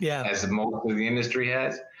 as most of the industry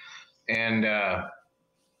has. And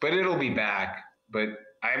but it'll be back. But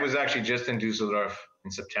I was actually just in Dusseldorf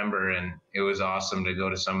in September, and it was awesome to go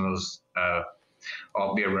to some of those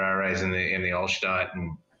all Bierbrauereis in the Altstadt,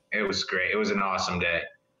 and it was great. It was an awesome day.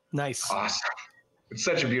 Nice. Awesome. It's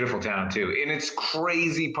such a beautiful town too, and it's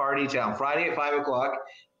crazy party town. Friday at 5 o'clock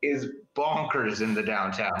is bonkers in the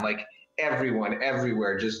downtown. Like everyone,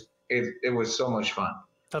 everywhere. Just it was so much fun.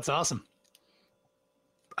 That's awesome.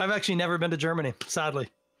 I've actually never been to Germany, sadly.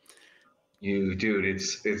 Dude, it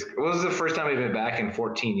was the first time I've been back in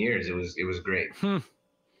 14 years. It was great.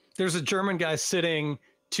 There's a German guy sitting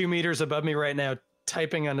 2 meters above me right now,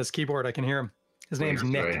 typing on his keyboard. I can hear him. His name's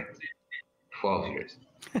Nick. 12 years.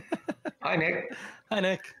 Hi, Nick. Hi,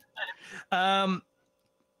 Nick.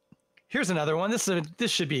 Here's another one.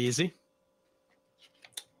 This should be easy.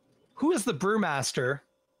 Who is the brewmaster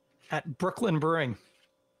at Brooklyn Brewing?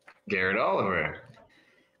 Garrett Oliver.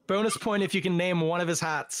 Bonus point if you can name one of his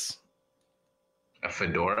hats. A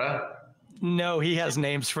fedora? No, he has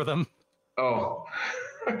names for them. Oh,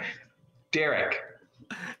 Derek.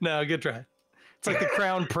 No, good try. It's like the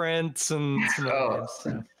Crown Prince and some other names.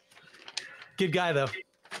 So. Good guy, though.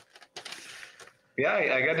 Yeah,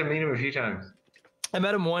 I got to meet him a few times. I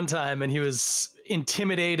met him one time, and he was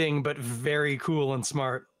intimidating but very cool and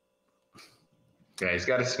smart. Yeah, he's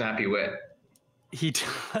got a snappy wit. He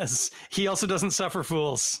does. He also doesn't suffer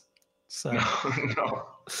fools. So. No.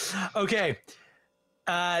 Okay.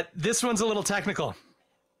 This one's a little technical.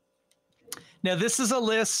 Now, this is a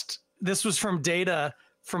list. This was from data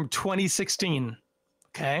from 2016.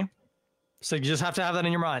 Okay. So you just have to have that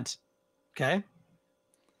in your mind. Okay.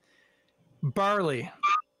 Barley.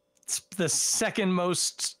 It's the second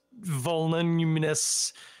most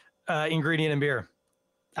voluminous ingredient in beer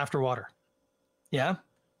after water. Yeah.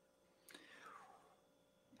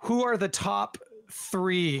 Who are the top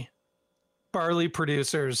 3 barley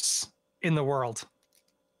producers in the world?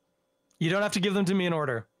 You don't have to give them to me in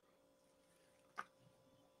order.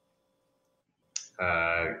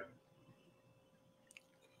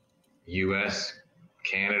 U.S.,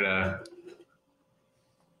 Canada,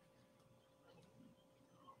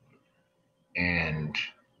 and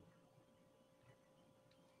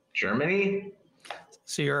Germany.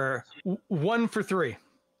 So you're 1 for 3.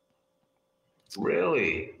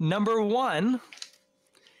 Really? Number 1,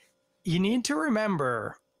 you need to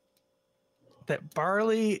remember that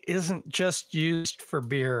barley isn't just used for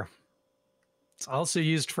beer. It's also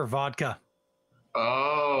used for vodka.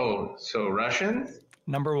 Oh, so Russian?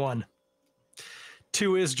 Number 1.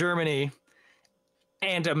 2 is Germany.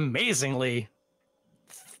 And amazingly,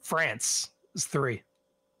 France is 3.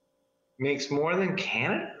 Makes more than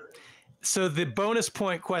Canada? So the bonus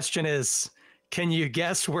point question is, can you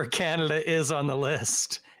guess where Canada is on the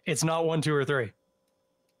list? It's not 1, 2, or 3.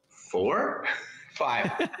 4?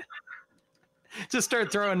 5. Just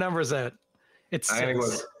start throwing numbers out. It's 6. I think it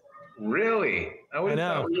was, really? I would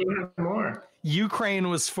have thought we would have more. Ukraine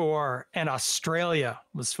was 4 and Australia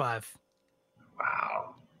was 5.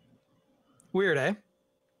 Wow. Weird, eh?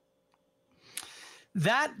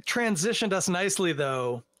 That transitioned us nicely,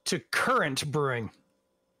 though, to current brewing.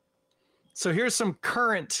 So here's some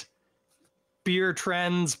current beer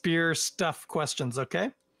trends, beer stuff questions,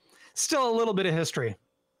 okay? Still a little bit of history.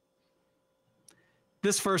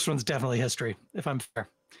 This first one's definitely history, if I'm fair.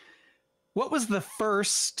 What was the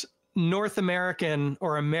first North American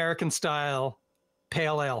or American style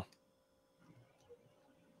pale ale?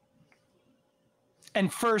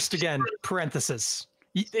 And first, again, parenthesis.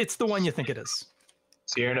 It's the one you think it is.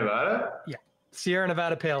 Sierra Nevada? Yeah. Sierra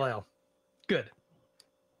Nevada Pale Ale. Good.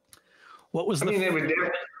 What was it would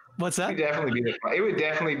what's that? it would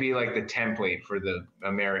definitely be like the template for the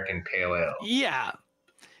American Pale Ale. Yeah.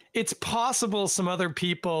 It's possible some other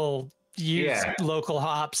people used local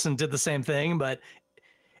hops and did the same thing, but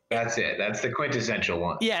that's it. That's the quintessential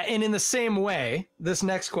one. Yeah, and in the same way, this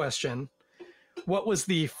next question, what was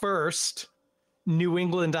the first New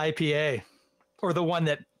England IPA, or the one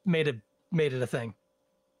that made it a thing?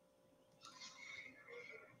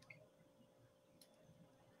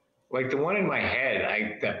 Like the one in my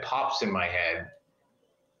head, that pops in my head.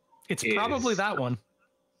 It's probably that one.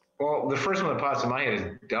 Well, the first one that pops in my head is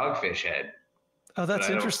Dogfish Head. Oh, that's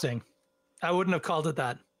interesting. I wouldn't have called it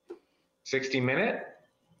that. 60 Minute?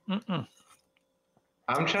 Mm-mm.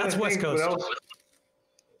 I'm trying that's to West think Coast. what else.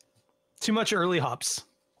 Too much early hops.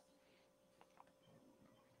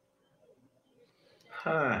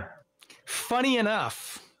 Huh. Funny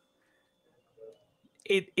enough,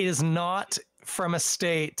 it is not from a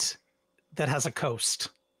state that has a coast.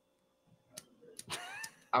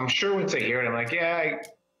 I'm sure once I hear it, I'm like, yeah,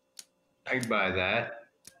 I buy that.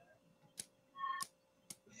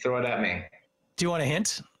 Throw it at me. Do you want a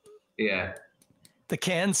hint? Yeah. The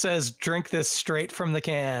can says, "Drink this straight from the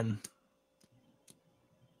can."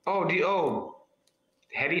 Oh,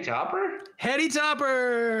 Heady Topper? Heady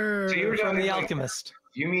Topper So you were from talking The like- Alchemist.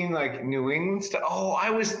 You mean like New England stuff? Oh,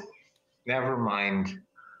 never mind.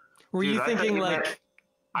 Were Dude, you I thought thinking you like meant-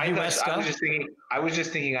 US I was stuff? just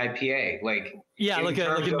thinking IPA, like Yeah, in like a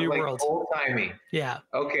terms of, New like, World. old timey. Yeah.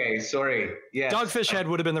 Okay, sorry. Yes. Dogfish Head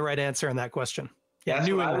would have been the right answer in that question. Yeah, That's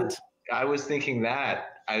New what England. I was thinking that.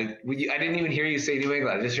 I didn't even hear you say New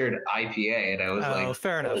England. I just heard IPA, and I was Oh, like,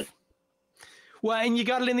 fair enough. Well, and you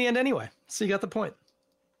got it in the end anyway, so you got the point.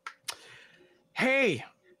 Hey,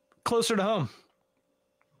 closer to home.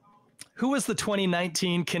 Who was the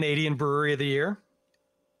 2019 Canadian Brewery of the Year?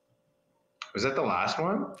 was that the last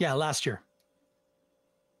one? Yeah, last year.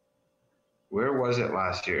 Where was it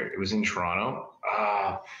last year? It was in Toronto.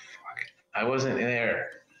 Oh, fuck. I wasn't there.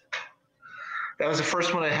 That was the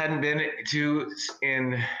first one I hadn't been to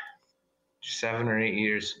in 7 or 8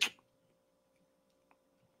 years.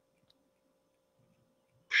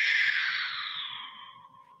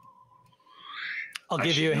 I'll I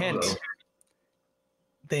give you a should know, hint. though.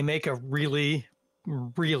 They make a really,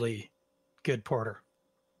 really good porter.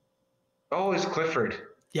 Oh, it's Clifford.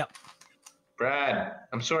 Yep. Brad.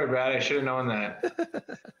 I'm sorry, Brad. I should have known that.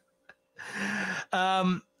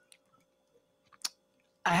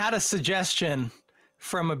 I had a suggestion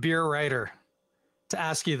from a beer writer to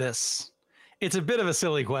ask you this. It's a bit of a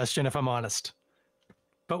silly question, if I'm honest,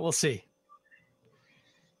 but we'll see.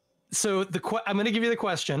 So I'm going to give you the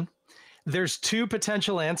question. There's 2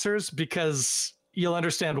 potential answers because you'll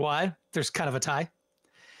understand why. There's kind of a tie.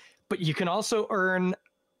 But you can also earn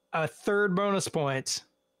a 3rd bonus point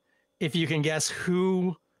if you can guess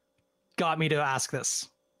who got me to ask this.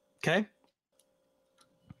 Okay?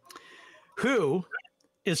 Who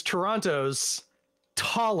is Toronto's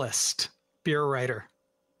tallest beer writer?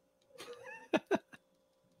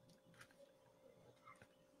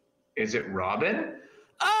 Is it Robin?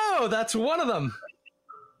 Oh, that's one of them.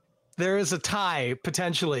 There is a tie,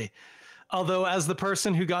 potentially. Although, as the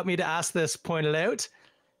person who got me to ask this pointed out,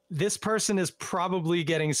 this person is probably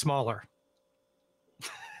getting smaller.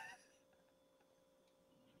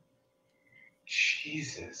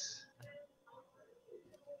 Jesus.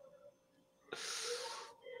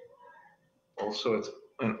 Also, it's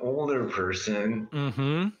an older person.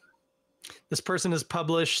 Mm-hmm. This person has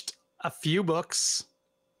published a few books.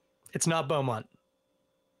 It's not Beaumont.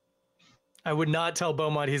 I would not tell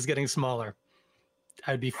Beaumont he's getting smaller.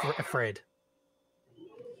 I'd be afraid.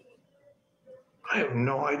 I have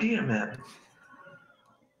no idea, man.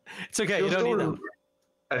 It's okay. You don't need them.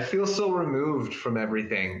 I feel so removed from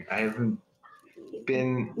everything. I haven't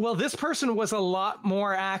been. Well, this person was a lot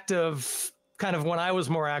more active kind of when I was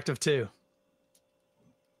more active too.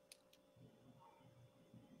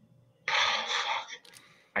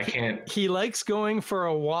 I can't. He likes going for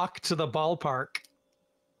a walk to the ballpark.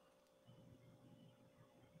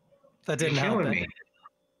 That didn't You're killing happen. me.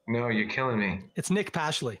 No, you're killing me. It's Nick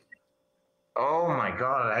Pashley. Oh my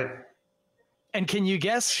god! And can you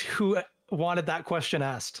guess who wanted that question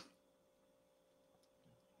asked?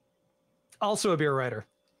 Also a beer writer.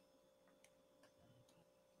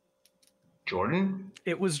 Jordan.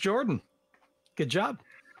 It was Jordan. Good job.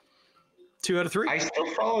 2 out of 3. I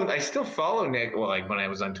still follow Nick. Well, like when I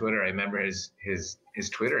was on Twitter, I remember his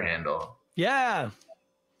Twitter handle. Yeah.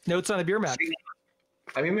 Notes on a beer map.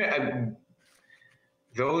 I mean,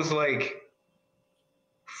 those like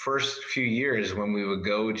first few years when we would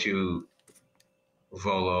go to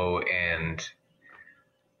Volo and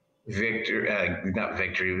Victory,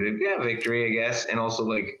 Victory, I guess, and also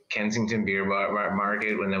like Kensington Beer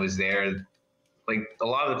Market when I was there. Like a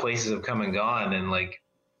lot of the places have come and gone, and like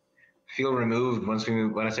feel removed once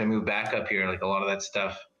I moved back up here. Like a lot of that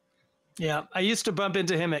stuff. Yeah, I used to bump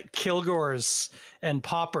into him at Kilgore's and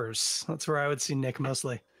Poppers. That's where I would see Nick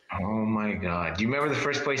mostly. Oh my god! Do you remember the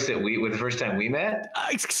first time we met?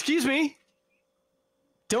 Excuse me.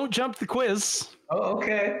 Don't jump the quiz. Oh,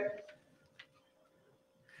 okay.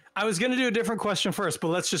 I was going to do a different question first, but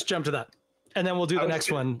let's just jump to that. And then we'll do the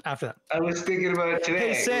next one after that. I was thinking about it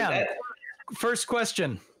today. Hey, Sam, first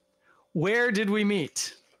question. Where did we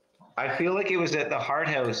meet? I feel like it was at the Hart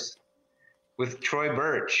House with Troy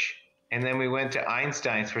Birch, and then we went to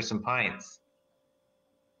Einstein's for some pints.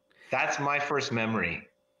 That's my first memory.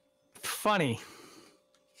 Funny.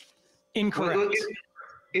 Incorrect.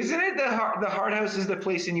 Isn't it the Hart House is the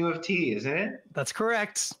place in U of T, isn't it? That's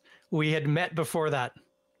correct. We had met before that.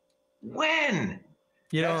 When?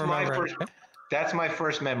 You don't remember. That's my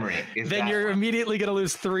first memory. Then you're immediately going to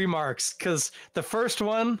lose 3 marks because the first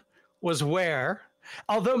one was where.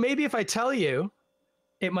 Although maybe if I tell you,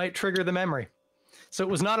 it might trigger the memory. So it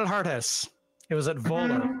was not at Hart House. It was at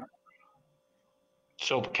Volo.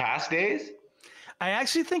 So cast days? I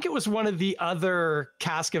actually think it was one of the other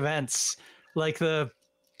cask events, like the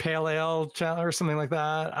Pale Ale Challenge or something like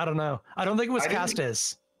that. I don't know. I don't think it was I didn't- Cask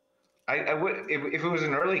Days. I would if it was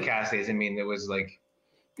an early cast days. I mean, it was like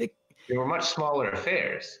It- they were much smaller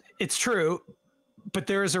affairs. It's true, but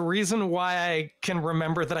there is a reason why I can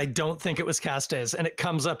remember that I don't think it was Cask Days, and it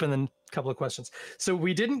comes up in a couple of questions. So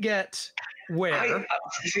we didn't get where.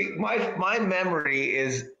 See, my memory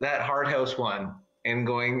is that Hard House one and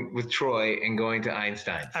going with Troy and going to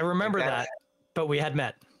Einstein. I remember that, but we had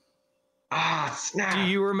met. Ah, snap. Do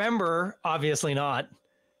you remember? Obviously not.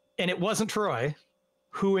 And it wasn't Troy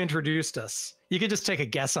who introduced us. You could just take a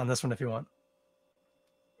guess on this one if you want.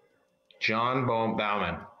 John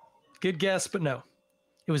Bauman. Good guess, but no.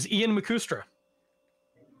 It was Ian McCustra.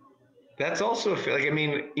 That's also like, I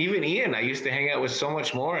mean, even Ian, I used to hang out with so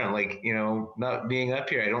much more, and like, you know, not being up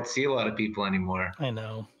here, I don't see a lot of people anymore. I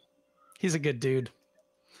know. He's a good dude.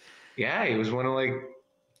 Yeah, he was one of like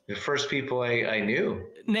the first people I knew.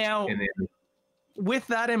 Now, And then, with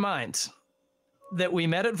that in mind, that we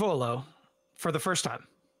met at Volo for the first time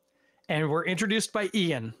and were introduced by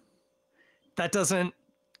Ian, that doesn't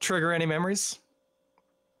trigger any memories?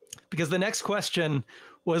 Because the next question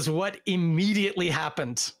was what immediately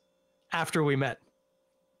happened after we met.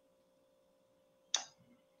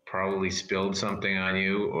 probably spilled something on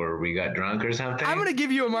you, or we got drunk or something. I'm going to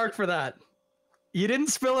give you a mark for that. You didn't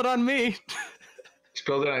spill it on me.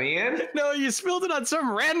 Spilled it on Ian? No, you spilled it on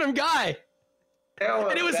some random guy. Hell,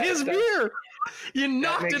 And it was that- his that- beer. You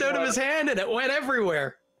knocked makes it out of a lot his hand and it went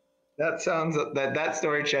everywhere. That sounds that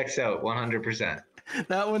story checks out 100%.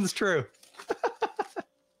 That one's true.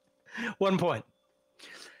 1 point.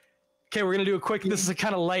 Okay, we're gonna do a quick. This is a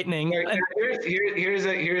kind of lightning. There's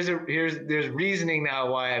reasoning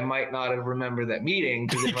now why I might not have remembered that meeting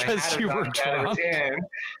if I Because had you have were gotten out of drunk. 10.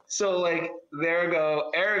 So like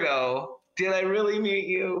ergo, did I really meet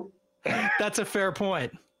you? That's a fair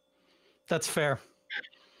point. That's fair.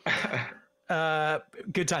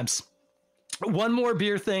 Good times. One more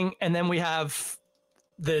beer thing, and then we have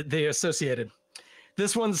the associated.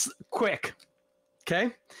 This one's quick.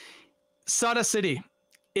 Okay. Soda City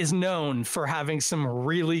is known for having some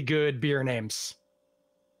really good beer names.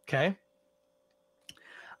 Okay.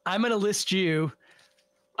 I'm going to list you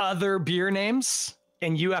other beer names,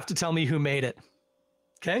 and you have to tell me who made it.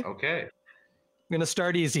 Okay. Okay. I'm going to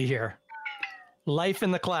start easy here. Life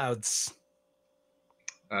in the Clouds.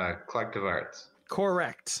 Collective Arts.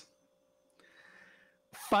 Correct.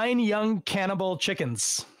 Fine Young Cannibal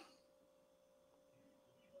Chickens.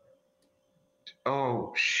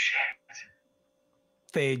 Oh shit.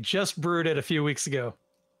 They just brewed it a few weeks ago.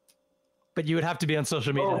 But you would have to be on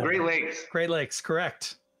social media. Oh, Great Lakes. Great Lakes,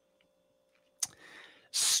 correct.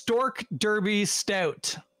 Stork Derby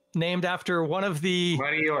Stout, named after one of the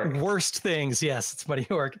Muddy York. worst things, yes, it's Muddy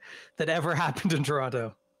York, that ever happened in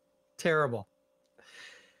Toronto. Terrible.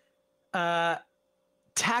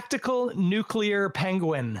 Tactical Nuclear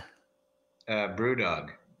Penguin. Brewdog.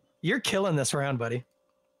 You're killing this round, buddy.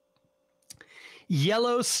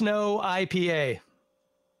 Yellow Snow IPA.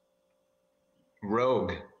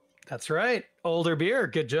 Rogue. That's right. Older beer.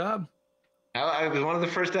 Good job. I was one of the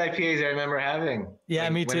first IPAs I remember having. Yeah,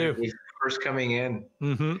 me when too. it was first coming in.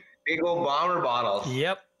 Mm-hmm. Big old bomber bottles.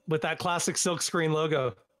 Yep. With that classic silk screen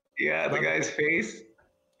logo. Yeah, the Love it. guy's face.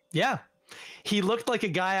 Yeah. He looked like a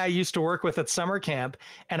guy I used to work with at summer camp.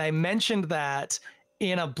 And I mentioned that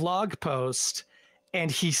in a blog post, and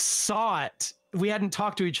he saw it. We hadn't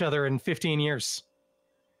talked to each other in 15 years.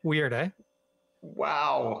 Weird, eh?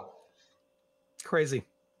 Wow. Crazy.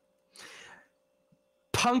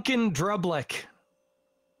 Punkin Drublick.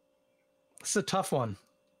 It's a tough one.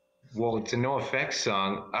 Well, it's a No Effects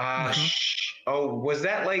song. Mhm. Oh, was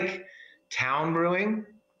that like Town Brewing?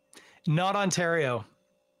 Not Ontario.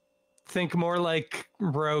 Think more like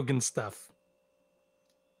Rogue and stuff.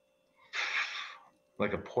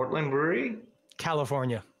 Like a Portland brewery?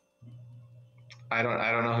 California. I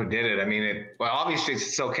don't know who did it. I mean, obviously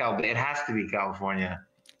it's SoCal, but it has to be California.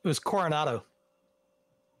 It was Coronado.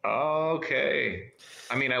 Okay.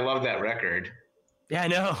 I mean, I love that record. Yeah, I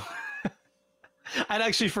know. I'd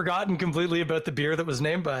actually forgotten completely about the beer that was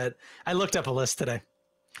named by it. I looked up a list today.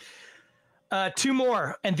 Two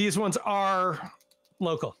more, and these ones are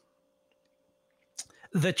local.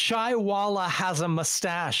 The Chai Walla Has a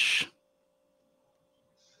Mustache.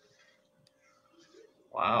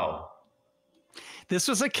 Wow. This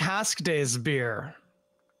was a Cask Days beer,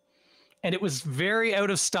 and it was very out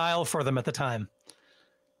of style for them at the time.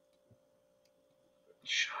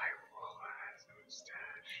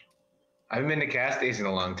 I haven't been to Cask Days in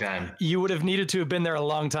a long time. You would have needed to have been there a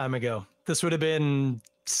long time ago. This would have been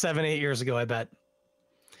 7-8 years ago, I bet.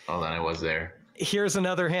 Hold on, I was there. Here's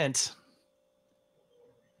another hint.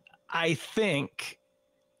 I think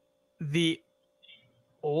the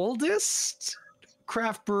oldest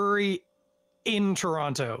craft brewery in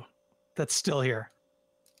Toronto that's still here.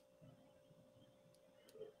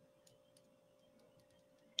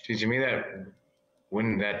 Did you mean that?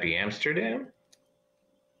 Wouldn't that be Amsterdam?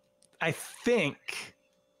 I think.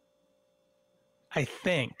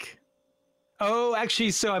 Oh,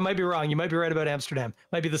 actually, so I might be wrong. You might be right about Amsterdam.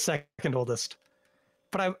 Might be the second oldest.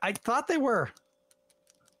 But I thought they were.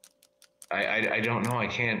 I don't know. I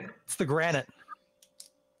can't. It's the Granite.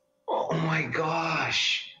 Oh my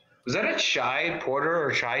gosh. Was that a chai porter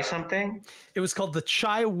or chai something? It was called the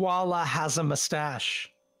Chai Walla Has a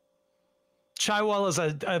Mustache. Chai Walla is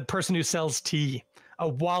a person who sells tea. A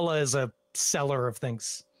walla is a seller of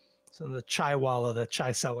things. So the Chai Walla, the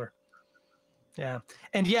chai seller. Yeah.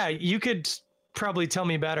 And yeah, you could probably tell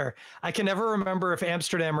me better. I can never remember if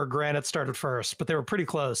Amsterdam or Granite started first, but they were pretty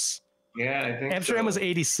close. Yeah, I think Amsterdam so. was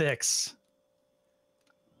 86.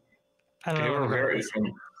 I don't They know. were what very. it is.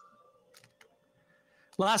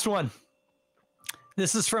 Last one.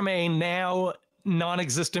 This is from a now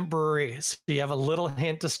non-existent brewery. So you have a little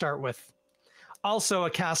hint to start with. Also a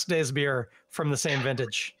Cask Days beer from the same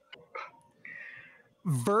vintage.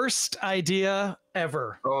 Worst idea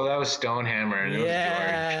ever. Oh, that was Stonehammer. And it was George.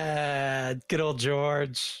 Yeah, good old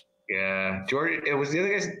George. Yeah, George. It was the other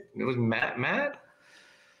guys. It was Matt.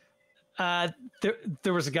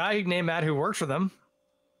 There was a guy named Matt who worked for them.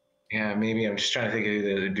 Yeah, maybe. I'm just trying to think of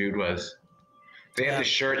who the dude was. They had the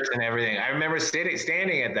shirts and everything. I remember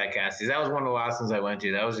standing at that Cassidy's. That was one of the last ones I went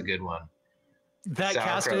to. That was a good one. That Sauerkraut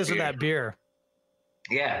Cask Days or beer. that beer?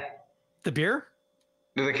 Yeah, The beer?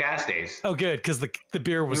 the Cask Days. Oh, good, because the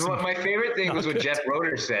beer was. My favorite thing was what good. Jeff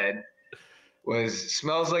Roeder said was,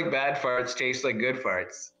 smells like bad farts, tastes like good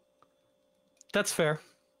farts. That's fair.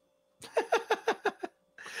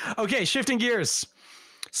 Okay, shifting gears.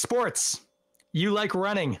 Sports. You like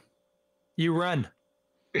running. You run.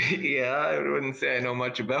 Yeah, I wouldn't say I know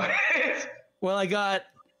much about it. Well, I got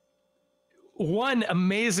one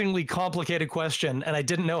amazingly complicated question, and I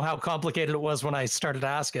didn't know how complicated it was when I started to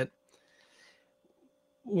ask it.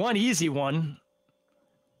 One easy one,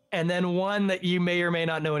 and then one that you may or may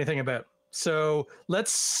not know anything about. So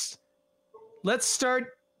let's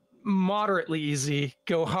start moderately easy,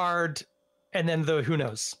 go hard, and then the who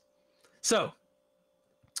knows. So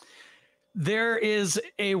there is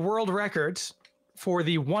a world record for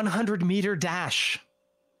the 100-meter dash,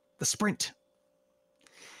 the sprint.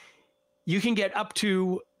 You can get up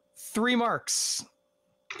to 3 marks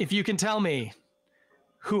if you can tell me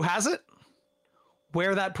who has it,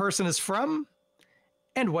 where that person is from,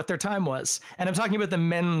 and what their time was. And I'm talking about the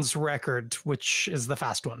men's record, which is the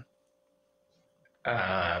fast one.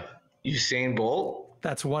 Usain Bolt?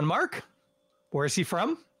 That's 1 mark. Where is he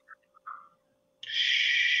from?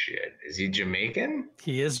 Shit. Is he Jamaican?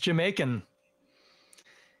 He is Jamaican.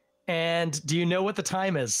 And do you know what the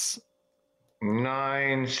time is?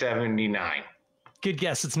 9:79. Good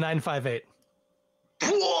guess. It's 9:58.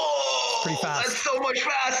 Whoa! Pretty fast. That's so much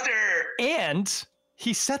faster. And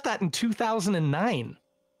he set that in 2009.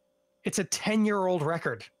 It's a 10-year-old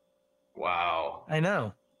record. Wow. I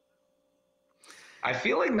know. I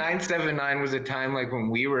feel like 9:79 was a time like when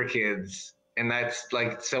we were kids, and that's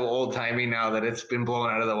like so old timey now that it's been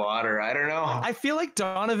blown out of the water. I don't know. I feel like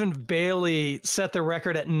Donovan Bailey set the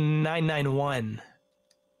record at 9:91.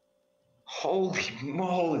 Holy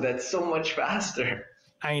moly, that's so much faster.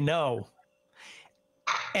 I know.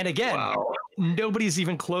 And again, Wow. nobody's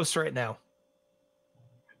even close right now.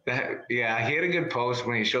 Yeah, he had a good post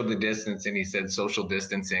when he showed the distance and he said social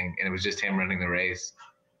distancing, and it was just him running the race.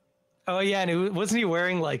 Oh yeah, and wasn't he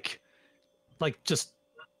wearing like just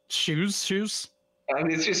shoes? I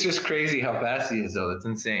mean, it's just crazy how fast he is, though. That's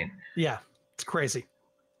insane. Yeah, it's crazy.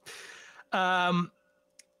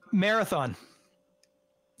 Marathon.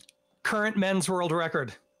 Current men's world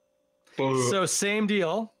record. So same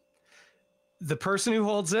deal. The person who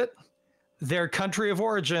holds it, their country of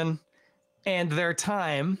origin, and their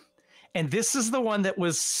time. And this is the one that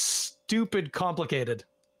was stupid complicated.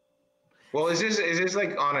 Well, is this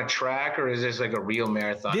like on a track, or is this like a real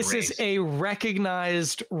marathon This race? is a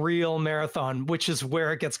recognized real marathon, which is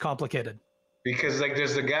where it gets complicated. Because like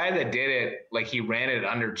there's the guy that did it, like he ran it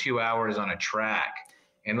under 2 hours on a track.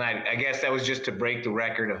 And like I guess that was just to break the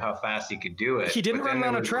record of how fast he could do it. He didn't But then run it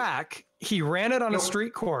on there a was- track. He ran it on a Nope.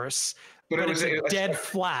 street course, But but it it's was a dead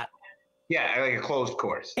flat. Yeah, like a closed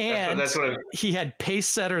course. And that's what he had pace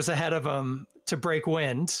setters ahead of him to break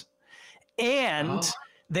wind. And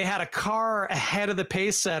they had a car ahead of the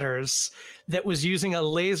pace setters that was using a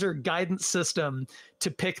laser guidance system to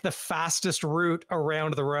pick the fastest route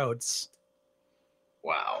around the roads.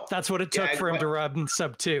 Wow. That's what it took for him to run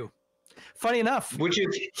sub 2. Funny enough,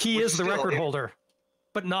 he is the record holder,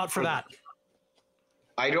 but not for that.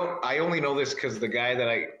 I only know this because the guy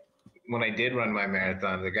that when I did run my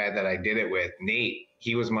marathon, the guy that I did it with, Nate,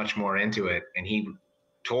 he was much more into it. And he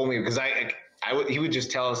told me, because he would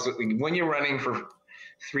just tell us, when you're running for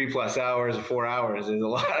 3+ hours or 4 hours, there's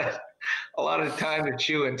a lot of time to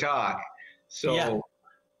chew and talk. So yeah.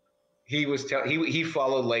 He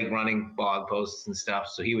followed like running blog posts and stuff.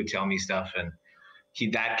 So he would tell me stuff, and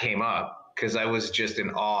that came up because I was just in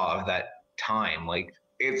awe of that time. Like,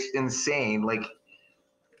 it's insane. Like,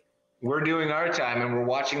 we're doing our time and we're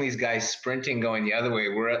watching these guys sprinting going the other way.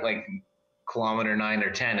 We're at like kilometer 9 or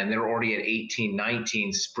 10, and they're already at 18,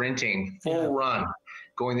 19 sprinting full run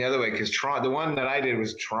going the other way. Because the one that I did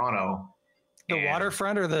was Toronto. The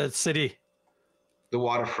waterfront or the city? The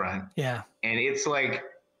waterfront. Yeah. And it's like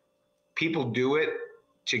people do it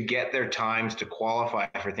to get their times to qualify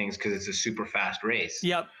for things because it's a super fast race.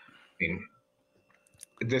 Yep. I mean,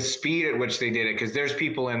 the speed at which they did it, because there's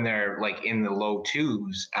people in there like in the low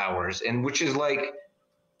 2s hours, and which is like,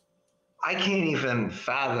 I can't even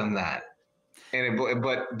fathom that.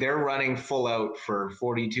 But they're running full out for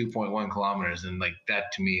 42.1 kilometers, and like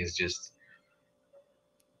that to me is just,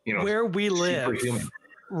 where we live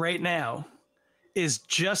right now is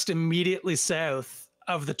just immediately south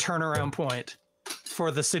of the turnaround point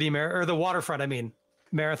for the city or the waterfront. I mean,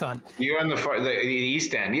 marathon. You're on the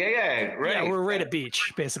east end. Yeah, right. Yeah, we're right at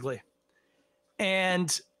beach, basically.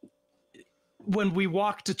 And when we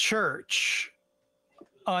walk to church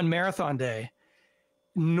on marathon day,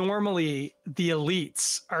 normally the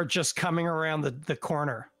elites are just coming around the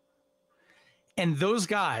corner. And those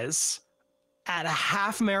guys at a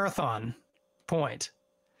half marathon point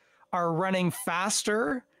are running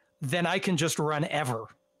faster than I can just run ever.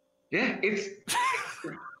 Yeah,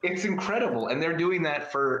 it's incredible. And they're doing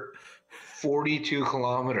that for 42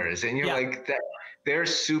 kilometers. And you're like, that they're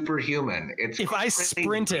superhuman. If crazy. I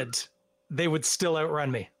sprinted, they would still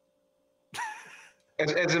outrun me.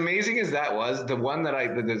 As amazing as that was, the one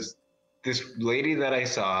that this lady that I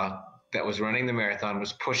saw that was running the marathon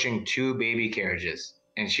was pushing 2 baby carriages,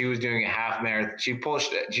 and she was doing a half marathon. She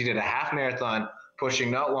did a half marathon pushing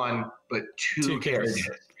not 1, but 2 carriages.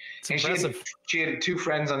 It's impressive. She had 2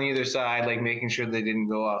 friends on either side, like making sure they didn't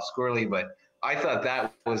go off squirrely. But I thought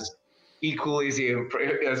that was equally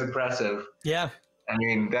as impressive. Yeah. I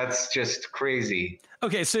mean, that's just crazy.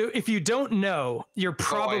 Okay, so if you don't know, you're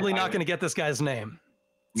probably not going to get this guy's name.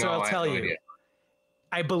 So I'll tell you. Idea.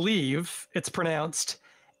 I believe it's pronounced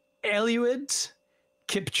Eliud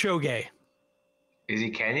Kipchoge. Is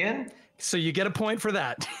he Kenyan? So you get a point for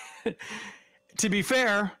that. To be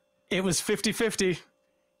fair, it was 50-50.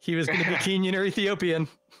 He was going to be Kenyan or Ethiopian.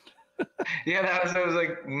 Yeah, I was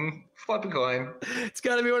like, flip a coin. It's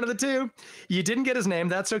got to be one of the two. You didn't get his name.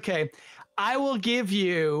 That's okay. I will give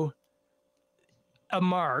you a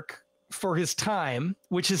mark for his time,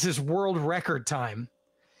 which is his world record time,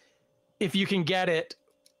 if you can get it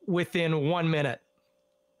within 1 minute.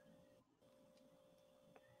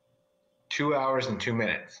 2 hours and 2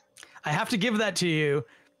 minutes. I have to give that to you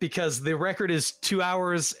because the record is 2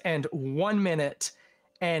 hours and 1 minute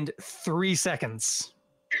and 3 seconds.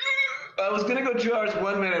 I was going to go 2 hours,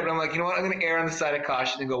 1 minute, but I'm like, you know what? I'm going to err on the side of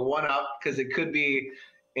caution and go 1 up because it could be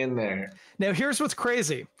in there. Now, here's what's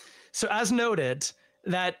crazy. So as noted,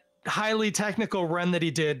 that highly technical run that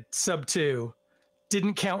he did, sub 2,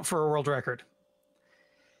 didn't count for a world record.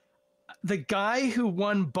 The guy who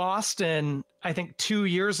won Boston, I think 2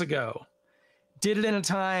 years ago, did it in a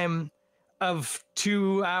time of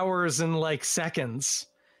 2 hours and like seconds.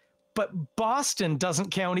 But Boston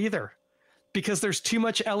doesn't count either because there's too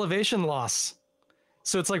much elevation loss.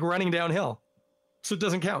 So it's like running downhill. So it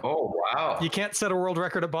doesn't count. Oh, wow. You can't set a world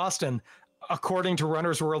record at Boston, according to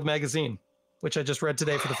Runner's World magazine, which I just read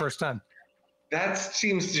today for the first time. That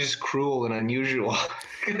seems just cruel and unusual.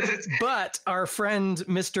 But our friend,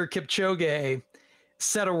 Mr. Kipchoge,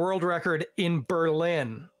 set a world record in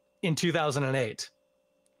Berlin in 2008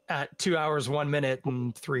 at 2 hours, 1 minute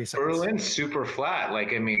and 3 seconds. Berlin's super flat.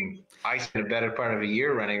 Like, I mean, I spent a better part of a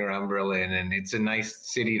year running around Berlin, and it's a nice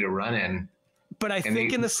city to run in. But I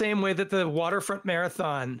think in the same way that the waterfront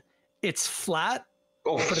marathon, it's flat,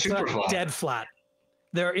 but it's not flat. Dead flat.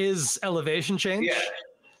 There is elevation change. Yeah.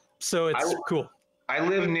 So it's cool. I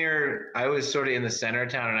was sort of in the center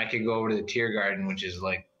of town, and I could go over to the Tiergarten, which is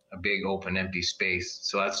like a big open empty space.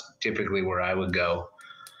 So that's typically where I would go,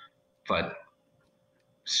 but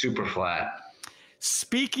super flat.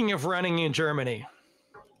 Speaking of running in Germany,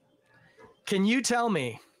 can you tell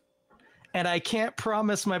me, and I can't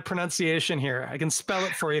promise my pronunciation here, I can spell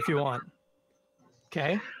it for you if you want.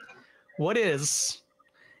 Okay. What is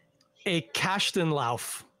a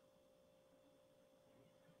Kastenlauf?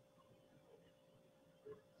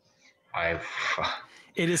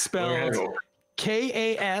 It is spelled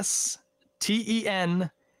Kastenlauf.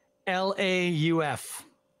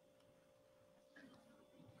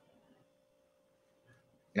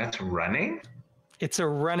 That's running? It's a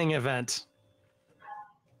running event.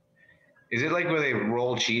 Is it like where they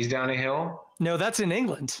roll cheese down a hill? No, that's in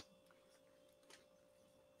England.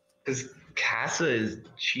 Because Casa is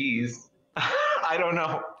cheese. I don't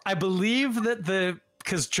know. I believe that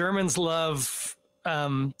because Germans love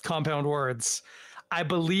compound words, I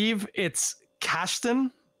believe it's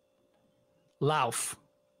Kastenlauf. I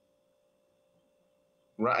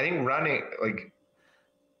think running, like.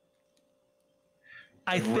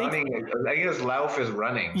 I guess Lauf is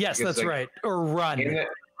running. Yes, that's like, right. Or run.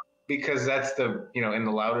 Because that's in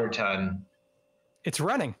the louder ton. It's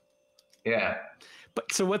running. Yeah.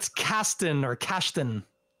 But so what's Kasten or Kasten?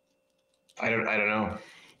 I don't know.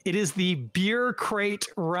 It is the beer crate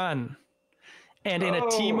run. And in a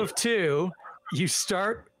team of 2, you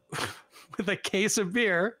start with a case of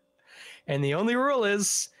beer. And the only rule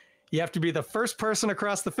is you have to be the first person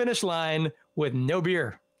across the finish line with no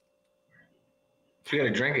beer. So you got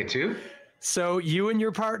to drink it too? So you and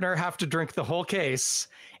your partner have to drink the whole case,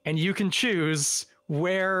 and you can choose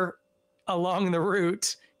where along the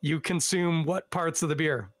route you consume what parts of the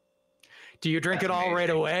beer. Do you drink it all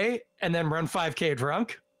right away and then run 5K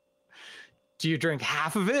drunk? Do you drink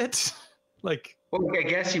half of it? Well, I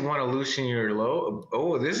guess you want to loosen your load.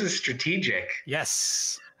 Oh, this is strategic.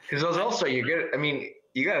 Yes. Because also you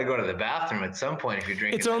got to go to the bathroom at some point if you're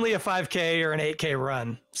drinking. It's only a 5K or an 8K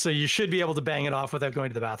run, so you should be able to bang it off without going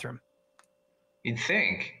to the bathroom. You'd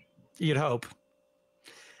think. You'd hope.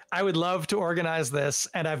 I would love to organize this,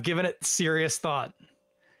 and I've given it serious thought.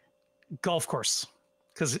 Golf course,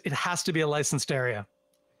 because it has to be a licensed area.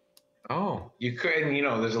 Oh, you could, and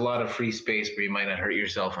there's a lot of free space where you might not hurt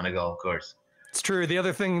yourself on a golf course. It's true. The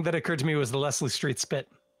other thing that occurred to me was the Leslie Street Spit.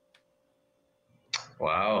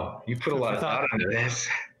 Wow, you put a lot of thought into this.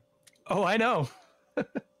 Oh, I know.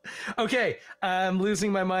 Okay, I'm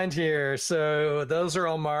losing my mind here. So those are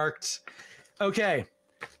all marked. Okay,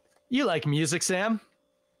 you like music, Sam?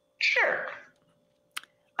 Sure.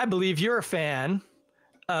 I believe you're a fan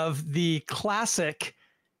of the classic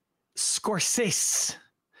Scorsese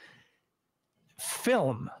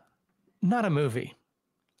film, not a movie,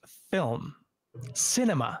 film,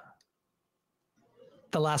 cinema,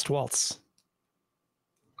 The Last Waltz.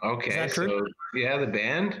 Okay, so yeah, the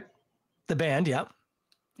band. The band, yep.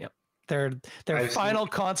 Their final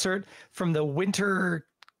concert from the Winter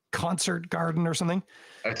Concert Garden or something.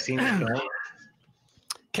 I've seen the film.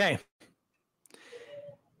 Okay.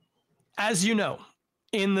 As you know,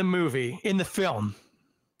 in the film,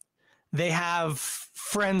 they have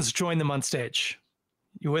friends join them on stage.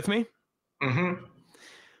 You with me? Mm-hmm.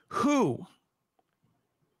 Who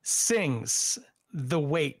sings The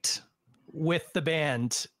Weight with the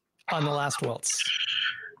band on The Last Waltz?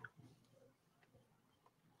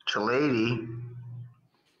 It's a lady.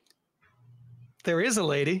 There is a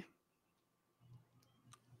lady.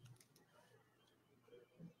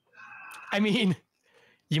 I mean,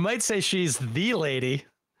 you might say she's the lady.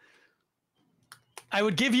 I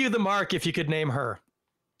would give you the mark if you could name her,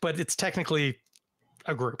 but it's technically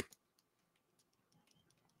a group.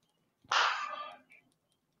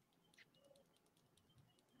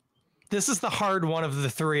 This is the hard one of the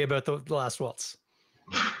 3 about the Last Waltz.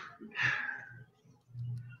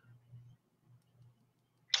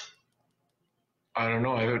 I don't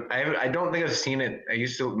know. I don't think I've seen it.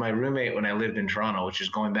 My roommate when I lived in Toronto, which is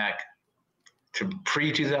going back to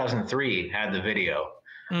pre-2003, had the video.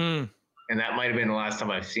 And that might have been the last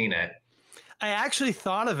time I've seen it. I actually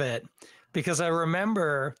thought of it because I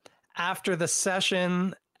remember after the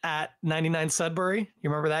session at 99 Sudbury, you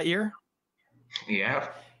remember that year? Yeah.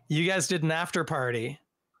 You guys did an after party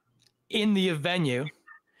in the venue,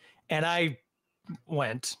 and I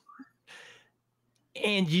went.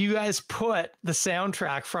 And you guys put the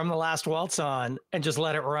soundtrack from The Last Waltz on and just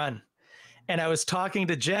let it run. And I was talking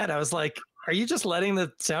to Jed. I was like, are you just letting the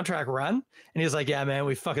soundtrack run? And he was like, yeah, man,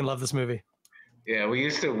 we fucking love this movie. Yeah, we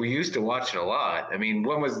used to watch it a lot. I mean,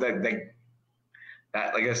 when was that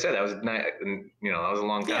like I said, that was that was a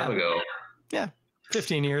long time ago. Yeah.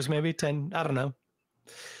 15 years, maybe 10. I don't know.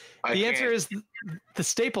 The answer is the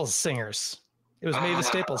Staples Singers. It was Mavis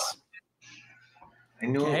Staples. I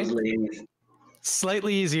knew it was ladies.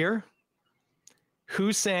 Slightly easier.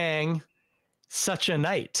 who sang Such a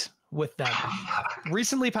Night with them.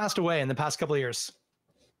 Recently passed away in the past couple of years.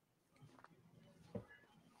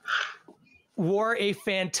 Wore a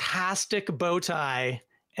fantastic bow tie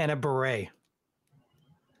and a beret.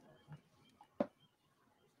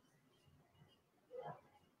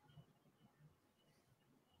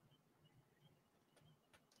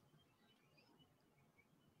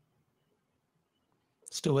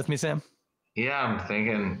 Still with me, Sam? Yeah, I'm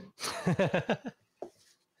thinking.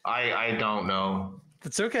 I don't know.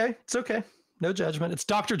 It's okay. It's okay. No judgment. It's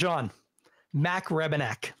Dr. John. Mac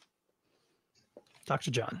Rebenak.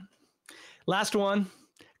 Dr. John. Last one.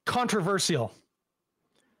 Controversial.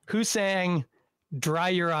 Who sang Dry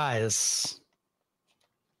Your Eyes?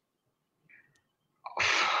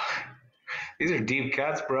 These are deep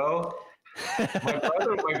cuts, bro.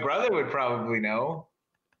 My brother would probably know.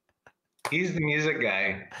 He's the music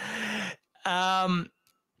guy.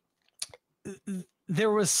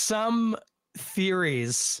 There was some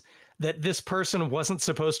theories that this person wasn't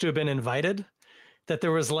supposed to have been invited, that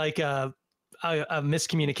there was like a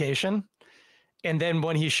miscommunication. And then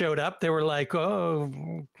when he showed up, they were like, oh,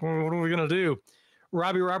 what are we going to do?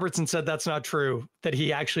 Robbie Robertson said that's not true, that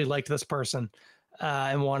he actually liked this person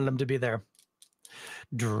and wanted him to be there.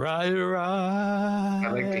 Dry your eyes.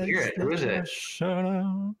 I'd like to hear it. Who is it?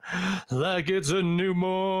 Like it's a new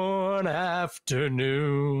morn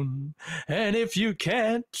afternoon. And if you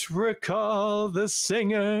can't recall the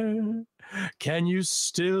singer, can you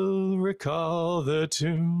still recall the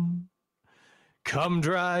tune? Come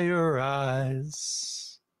dry your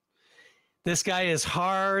eyes. This guy is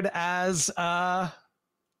hard as a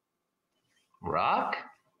rock?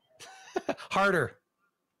 Harder.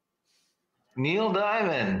 Neil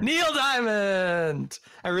Diamond. Neil Diamond.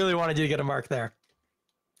 I really wanted you to get a mark there.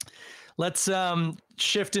 Let's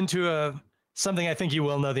shift into something I think you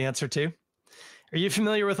will know the answer to. Are you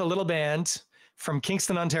familiar with a little band from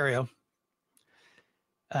Kingston, Ontario,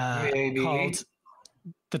 called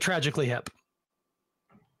The Tragically Hip?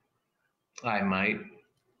 I might.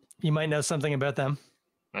 You might know something about them.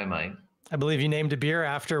 I might. I believe you named a beer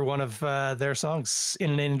after one of their songs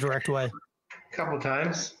in an indirect way. A couple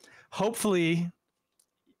times. Hopefully,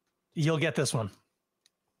 you'll get this one.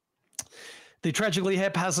 The Tragically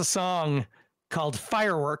Hip has a song called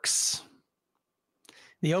Fireworks.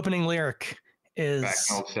 The opening lyric is... Back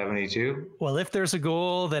in old 72? Well, if there's a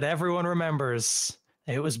goal that everyone remembers,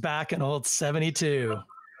 it was back in old 72.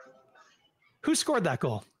 Who scored that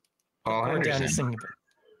goal? Paul Henderson.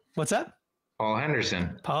 What's that? Paul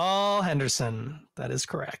Henderson. Paul Henderson. That is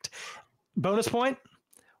correct. Bonus point.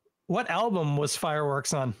 What album was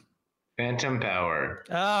Fireworks on? Phantom Power.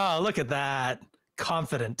 Oh, look at that.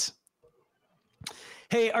 Confident.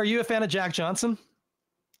 Hey, are you a fan of Jack Johnson?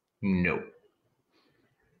 No.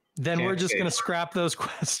 Then we're just going to scrap those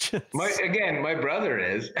questions. My brother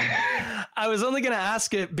is. I was only going to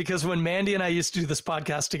ask it because when Mandy and I used to do this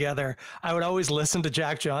podcast together, I would always listen to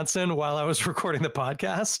Jack Johnson while I was recording the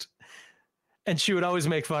podcast, and she would always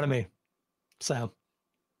make fun of me. So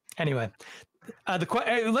anyway,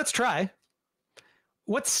 let's try.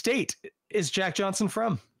 What state is Jack Johnson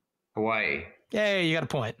from? Hawaii. Yay, you got a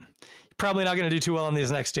point. Probably not going to do too well on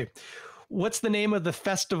these next two. What's the name of the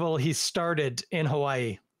festival he started in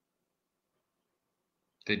Hawaii?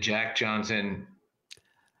 The Jack Johnson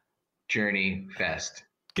Journey Fest.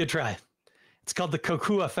 Good try. It's called the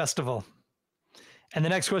Kokua Festival. And the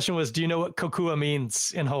next question was, do you know what Kokua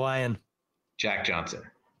means in Hawaiian? Jack Johnson.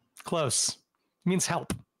 Close. It means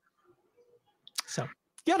help. So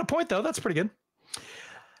you got a point, though. That's pretty good.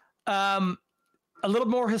 A little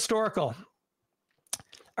more historical.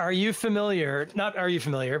 Are you familiar? Not are you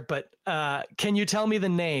familiar, but can you tell me the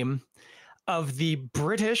name of the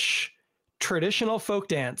British traditional folk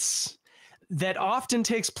dance that often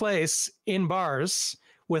takes place in bars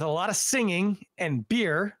with a lot of singing and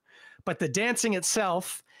beer, but the dancing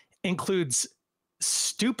itself includes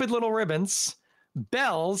stupid little ribbons,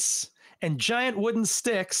 bells, and giant wooden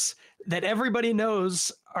sticks that everybody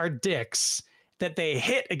knows are dicks that they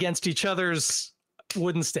hit against each other's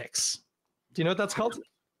wooden sticks? Do you know what that's called?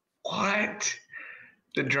 What?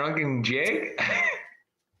 The Drunken Jig?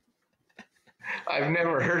 I've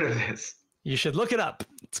never heard of this. You should look it up.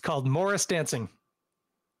 It's called Morris dancing.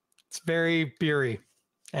 It's very beery.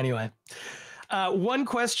 Anyway, one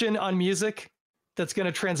question on music that's going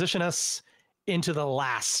to transition us into the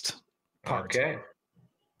last part. Okay.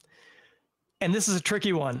 And this is a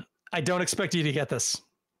tricky one. I don't expect you to get this,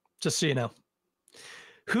 just so you know.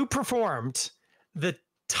 Who performed the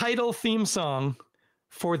title theme song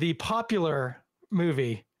for the popular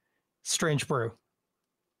movie Strange Brew?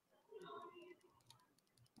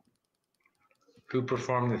 Who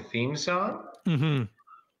performed the theme song? Mm-hmm.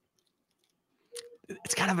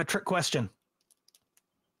 It's kind of a trick question.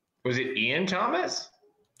 Was it Ian Thomas?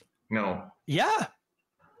 No. Yeah.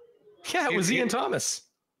 Yeah, it was It- Ian Thomas.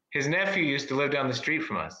 His nephew used to live down the street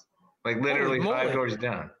from us, like literally Holy 5 moly. doors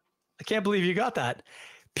down. I can't believe you got that.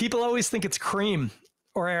 People always think it's Cream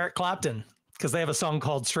or Eric Clapton because they have a song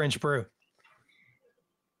called Strange Brew.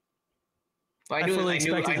 I fully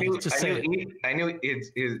expected you to say it. I knew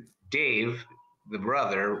his Dave, the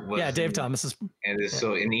brother, was Yeah, Dave Thomas is.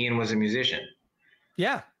 and Ian was a musician.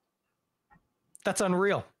 Yeah. That's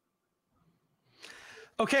unreal.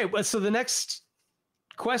 Okay, so the next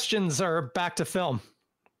questions are back to film.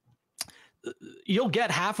 You'll get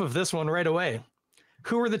half of this one right away.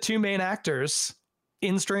 Who are the two main actors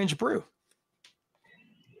in Strange Brew?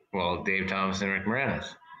 Well, Dave Thomas and Rick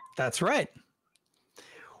Moranis. That's right.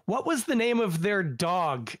 What was the name of their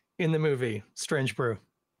dog in the movie Strange Brew?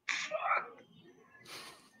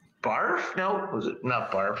 Barf? No, was it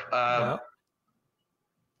not Barf? No.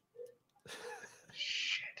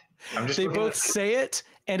 Shit. I'm just They looking both at- say it,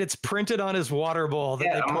 and it's printed on his water bowl that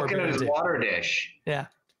Yeah, they I'm pour looking beer at his into. water dish. Yeah.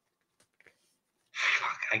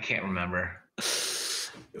 Fuck, I can't remember.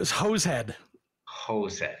 It was Hosehead.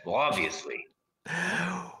 Hosehead. Well, obviously.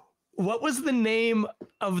 What was the name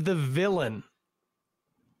of the villain?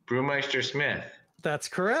 Brewmeister Smith. That's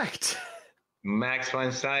correct. Max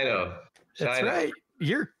von Sydow. That's Sydow. right.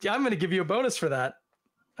 I'm going to give you a bonus for that.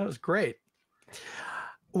 That was great.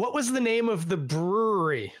 What was the name of the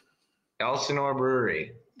brewery? Elsinore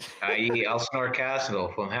Brewery, i.e. Elsinore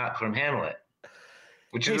Castle from Hamlet.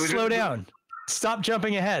 Which Hey, slow down. Stop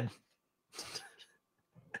jumping ahead.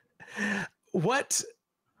 What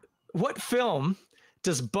film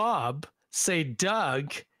does Bob say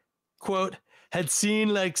Doug, quote, had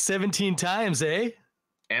seen like 17 times, eh?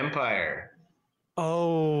 Empire.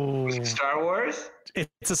 Oh, Was it Star Wars?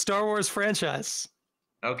 it's a Star Wars franchise.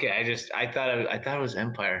 Okay, I thought it was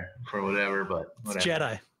Empire for whatever, but It's whatever.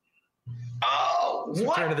 Jedi. Oh, It's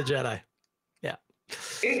what? Return of the Jedi.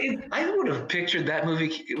 I would have pictured that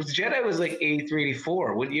movie. It was Jedi was like 83,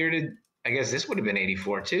 84. What year did? I guess this would have been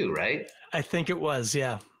 84 too, right? I think it was,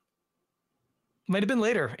 yeah. Might have been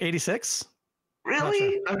later, 86.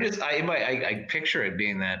 Really? I picture it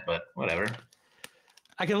being that, but whatever.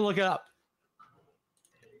 I can look it up.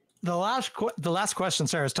 The last question,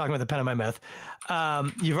 sorry, I was talking with a pen in my mouth.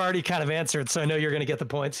 You've already kind of answered, so I know you're going to get the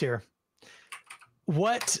points here.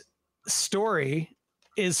 What story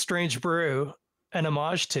is Strange Brew an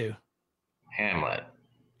homage to? Hamlet.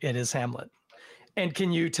 It is Hamlet. And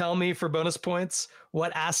can you tell me for bonus points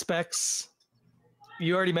what aspects?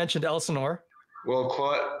 You already mentioned Elsinore. Well,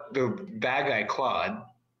 the bad guy Claude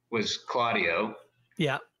was Claudio,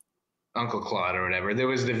 Yeah. Uncle Claude or whatever. There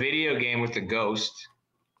was the video game with the ghost,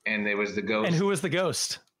 and there was the ghost. And who was the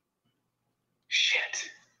ghost? Shit.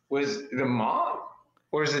 Was the mom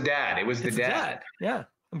or was the dad? It was the It's dad. Yeah.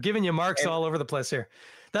 I'm giving you marks And- all over the place here.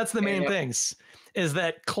 That's the main and- things, is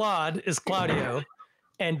that Claude is Claudio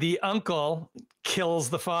and the uncle kills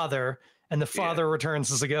the father and the father returns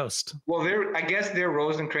as a ghost. Well, I guess they're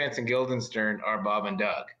Rosencrantz and Guildenstern are Bob and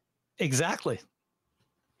Doug. Exactly.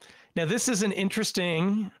 Now, this is an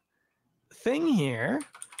interesting thing here.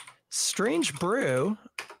 Strange Brew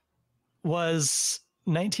was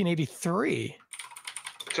 1983.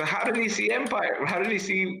 So how did he see Empire? How did he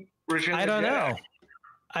see Return of I the don't Jedi? know.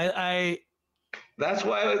 I That's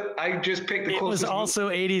why I just picked the it was closest. also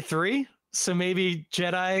 83, so maybe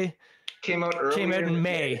Jedi came out earlier. came out in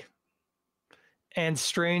May, and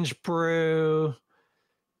Strange Brew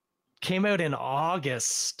came out in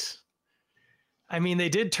August. I mean, they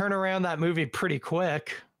did turn around that movie pretty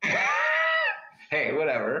quick. Hey,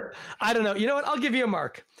 whatever. I don't know. You know what? I'll give you a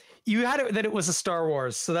mark. You had it that it was a Star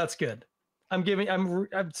Wars, so that's good. I'm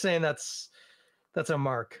saying that's a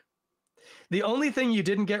mark. The only thing you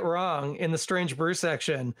didn't get wrong in the Strange Brew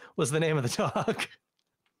section was the name of the dog.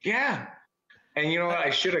 Yeah. And you know what? I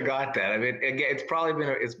should have got that. I mean, again, it's probably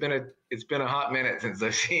been a hot minute since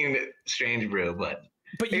I've seen Strange Brew, but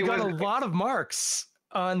You It got was- a lot of marks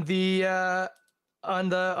on the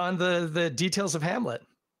details of Hamlet.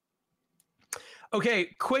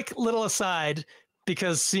 Okay, quick little aside,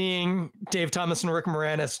 because seeing Dave Thomas and Rick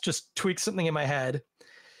Moranis just tweaked something in my head.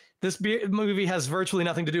 This movie has virtually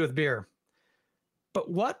nothing to do with beer. But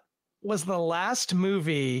what was the last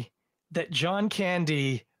movie that John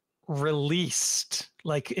Candy released,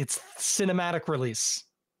 like its cinematic release?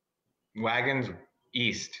 Wagons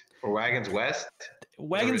East or Wagons West?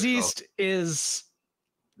 Wagons it's called. East is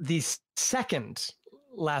the second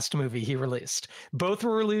last movie he released. Both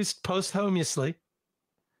were released posthumously.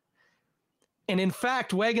 And in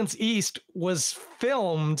fact, Wagons East was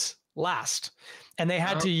filmed last, and they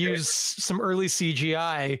had to use some early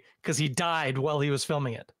CGI because he died while he was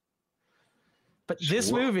filming it. But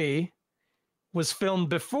this movie was filmed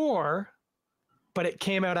before, but it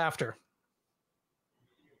came out after.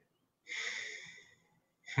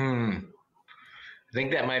 I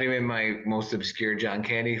think that might have been my most obscure John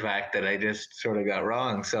Candy fact that I just sort of got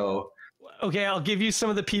wrong. So, okay, I'll give you some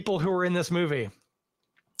of the people who were in this movie.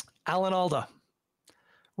 Alan Alda,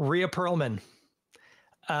 Rhea Perlman,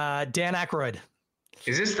 Dan Aykroyd.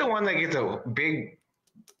 is this the one that gets a big,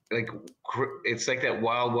 like, it's like that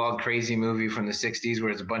wild, wild, crazy movie from the 60s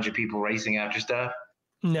where it's a bunch of people racing after stuff?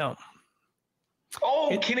 No.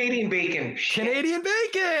 Oh, Canadian Bacon. Shit. Canadian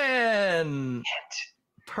Bacon. Shit.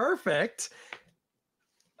 Perfect.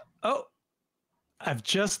 Oh, I've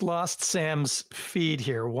just lost Sam's feed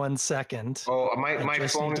here. 1 second. Oh, I my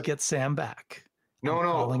just phone. need to get Sam back. No, I'm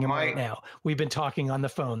no, calling him right now. We've been talking on the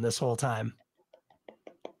phone this whole time.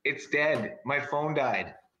 It's dead. My phone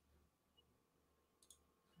died.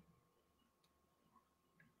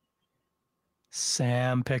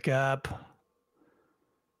 Sam, pick up.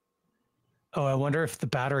 Oh, I wonder if the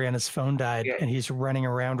battery on his phone died and he's running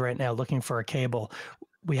around right now looking for a cable.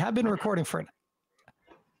 We have been recording for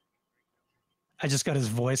I just got his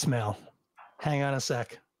voicemail. Hang on a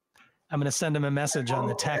sec. I'm going to send him a message on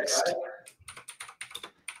the text.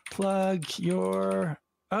 Plug your...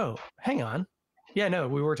 Oh, hang on. Yeah, no,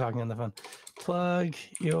 we were talking on the phone. Plug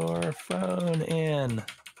your phone in.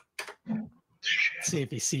 Let's see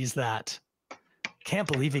if he sees that. Can't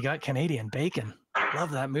believe he got Canadian Bacon.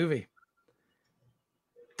 Love that movie.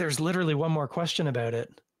 There's literally one more question about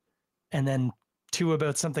it, and then 2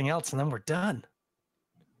 about something else, and then we're done.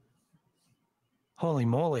 Holy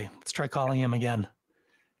moly. Let's try calling him again.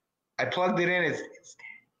 I plugged it in.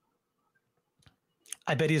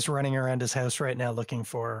 I bet he's running around his house right now looking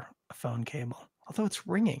for a phone cable. Although it's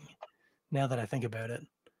ringing, now that I think about it.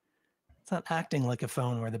 It's not acting like a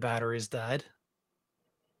phone where the batteries died.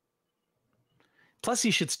 Plus,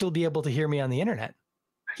 he should still be able to hear me on the internet.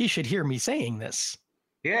 He should hear me saying this.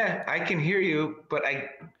 Yeah, I can hear you, but I...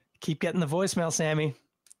 Keep getting the voicemail, Sammy.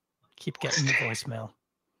 Keep getting the voicemail.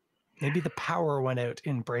 Maybe the power went out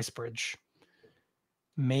in Bracebridge.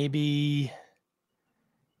 Maybe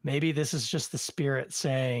this is just the spirit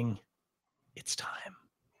saying, it's time.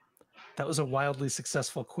 That was a wildly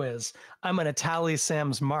successful quiz. I'm going to tally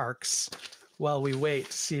Sam's marks while we wait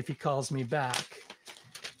to see if he calls me back.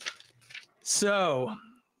 So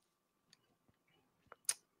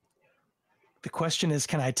the question is,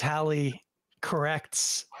 can I tally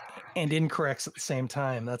corrects and incorrects at the same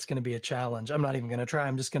time? That's going to be a challenge. I'm not even going to try.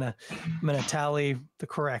 I'm going to tally the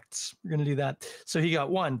corrects. We're going to do that. So he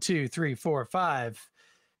got 1, 2, 3, 4, 5,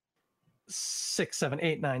 6, 7,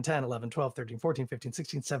 8, 9, 10, 11, 12, 13, 14, 15,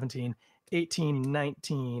 16, 17, 18,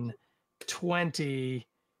 19, 20,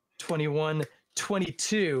 21,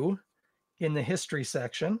 22 in the history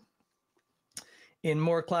section. In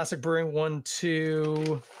more classic brewing, 1,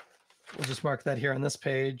 2, we'll just mark that here on this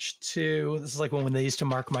page. 2, this is like when they used to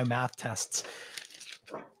mark my math tests.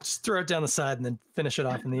 Just throw it down the side and then finish it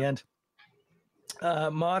off in the end.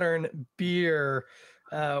 Modern beer,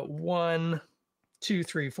 1, 2,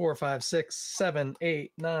 3, 4, 5, 6, 7,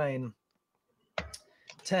 8, 9,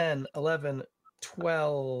 10, 11,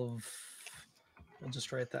 12. We'll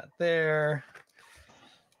just write that there.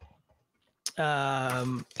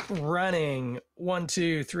 Running, 1,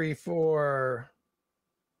 2, 3, 4,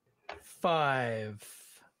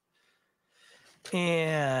 5.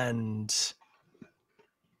 And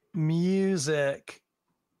music.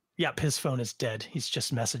 Yep, his phone is dead. He's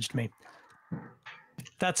just messaged me.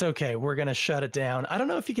 That's okay. We're going to shut it down. I don't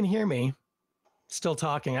know if you can hear me still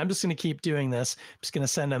talking. I'm just going to keep doing this. I'm just going to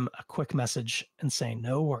send him a quick message and say,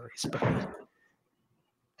 no worries, buddy. I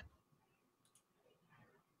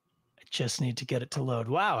just need to get it to load.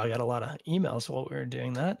 Wow, I got a lot of emails while we were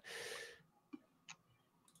doing that.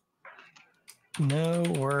 No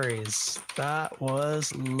worries. That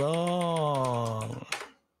was long.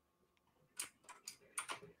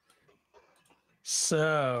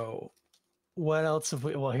 So what else have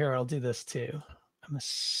we, well, here, I'll do this too. I'm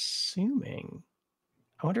assuming,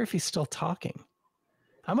 I wonder if he's still talking.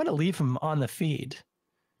 I'm going to leave him on the feed.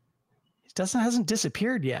 He hasn't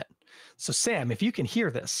disappeared yet. So Sam, if you can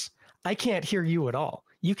hear this, I can't hear you at all.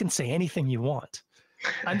 You can say anything you want.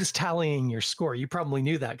 I'm just tallying your score. You probably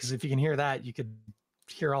knew that because if you can hear that, you could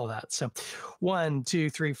hear all that. So 1, 2,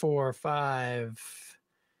 3, 4, 5,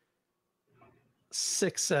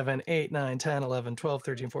 6, 7, 8, 9, 10, 11, 12,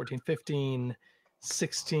 13, 14, 15,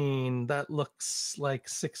 16. That looks like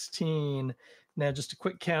 16. Now, just a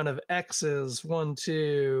quick count of X's. 1,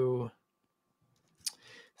 2,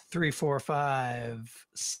 3, 4, 5,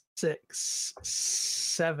 6,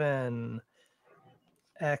 7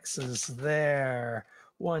 X's there.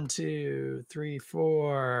 1, 2, 3,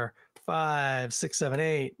 4, 5, 6, 7,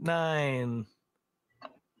 8, 9,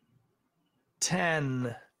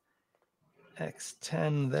 10.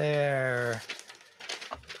 X10 there.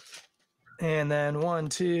 And then 1,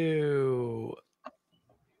 2,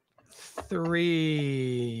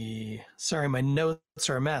 3. Sorry, my notes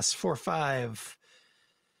are a mess. 4, 5.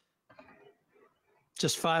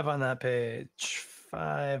 Just 5 on that page.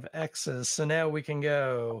 5 X's. So now we can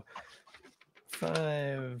go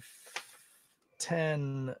 5,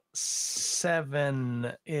 10,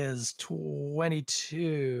 7 is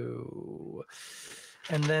 22.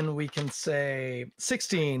 And then we can say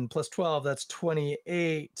 16 plus 12, that's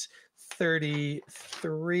 28,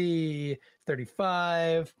 33,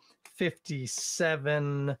 35,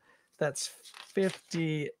 57. That's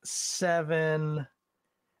 57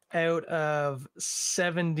 out of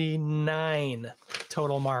 79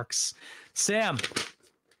 total marks. Sam,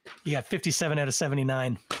 you got 57 out of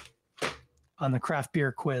 79 on the craft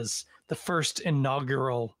beer quiz, the first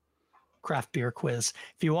inaugural craft beer quiz.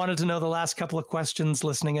 If you wanted to know the last couple of questions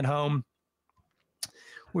listening at home,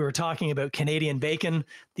 we were talking about Canadian Bacon,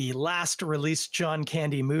 the last released John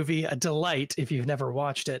Candy movie, a delight if you've never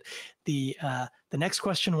watched it. The next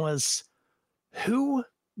question was, who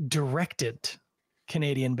directed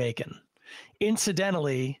Canadian Bacon?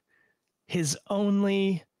 Incidentally, his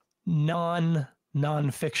only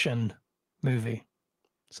non-fiction movie.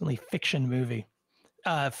 It's only fiction movie,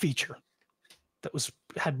 feature that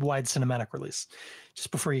had wide cinematic release.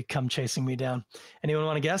 Just before you come chasing me down. Anyone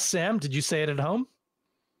want to guess? Sam, did you say it at home?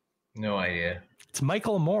 No idea. It's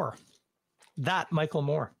Michael Moore. Michael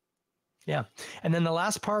Moore. Yeah. And then the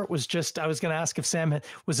last part was just, I was going to ask if Sam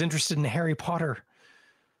was interested in Harry Potter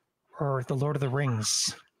or The Lord of the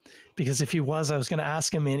Rings. Because if he was, I was going to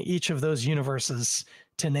ask him in each of those universes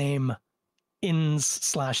to name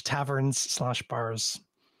inns/taverns/bars.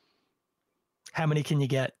 How many can you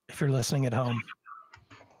get if you're listening at home?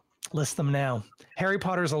 List them now. Harry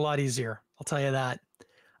Potter's a lot easier. I'll tell you that.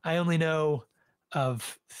 I only know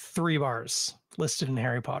of 3 bars listed in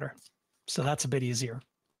Harry Potter. So that's a bit easier.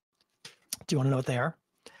 Do you want to know what they are?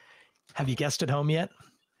 Have you guessed at home yet?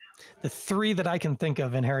 The 3 that I can think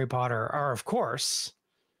of in Harry Potter are, of course,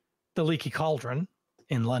 the Leaky Cauldron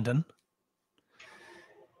in London.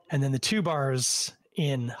 And then the 2 bars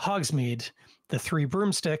in Hogsmeade, the 3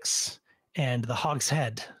 Broomsticks, and the Hog's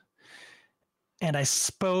Head. And I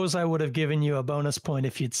suppose I would have given you a bonus point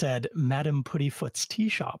if you'd said Madame Puttyfoot's tea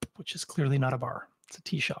shop, which is clearly not a bar. It's a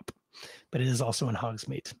tea shop, but it is also in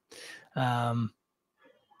Hogsmeade. I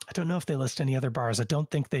don't know if they list any other bars. I don't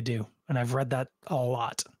think they do. And I've read that a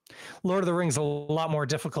lot. Lord of the Rings is a lot more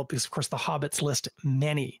difficult because, of course, the Hobbits list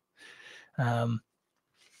many. I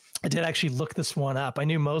did actually look this one up. I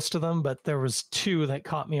knew most of them, but there was 2 that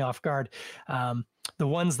caught me off guard. The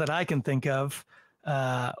ones that I can think of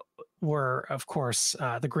were, of course,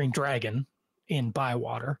 the Green Dragon in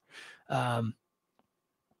Bywater. I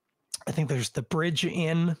think there's the Bridge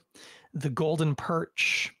Inn, the Golden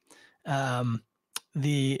Perch,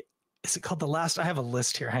 is it called the last? I have a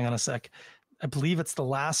list here. Hang on a sec. I believe it's the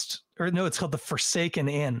last, or no, it's called the Forsaken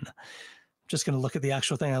Inn. I'm just going to look at the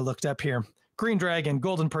actual thing I looked up here. Green Dragon,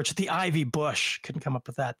 Golden Perch, the Ivy Bush, couldn't come up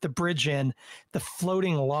with that. The Bridge Inn, the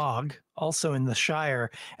Floating Log, also in the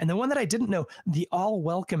Shire. And the one that I didn't know, the All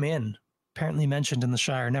Welcome Inn, apparently mentioned in the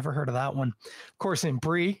Shire. Never heard of that one. Of course, in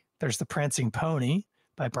Brie, there's the Prancing Pony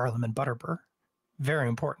by Barlam and Butterbur. Very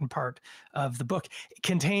important part of the book. It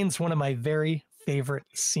contains one of my very favorite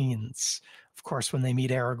scenes. Of course, when they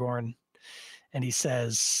meet Aragorn, and he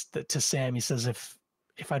says that to Sam, he says, if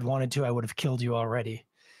I'd wanted to, I would have killed you already.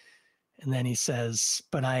 And then he says,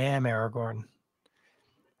 but I am Aragorn.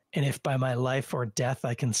 And if by my life or death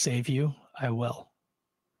I can save you, I will.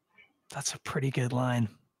 That's a pretty good line.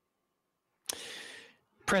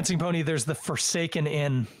 Prancing Pony, there's the Forsaken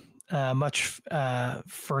Inn, much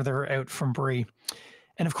further out from Brie.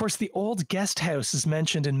 And of course, the Old Guest House is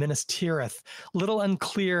mentioned in Minas Tirith. Little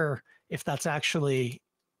unclear if that's actually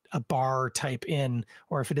a bar type inn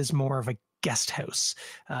or if it is more of a guest house.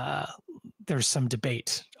 There's some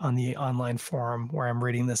debate on the online forum where I'm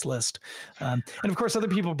reading this list. And of course, other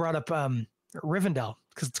people brought up Rivendell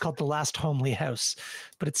because it's called the Last Homely House,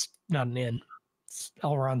 but it's not an inn. It's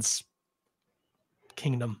Elrond's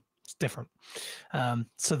kingdom. It's different.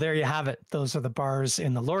 So there you have it. Those are the bars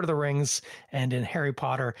in The Lord of the Rings and in Harry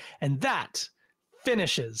Potter. And that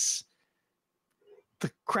finishes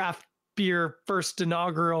the craft beer first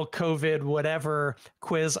inaugural COVID whatever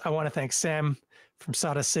quiz. I want to thank Sam from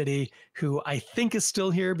Sawdust City, who I think is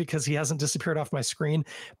still here because he hasn't disappeared off my screen.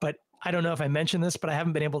 But I don't know if I mentioned this, but I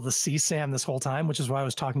haven't been able to see Sam this whole time, which is why I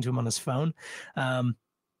was talking to him on his phone.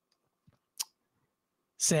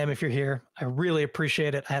 Sam, if you're here, I really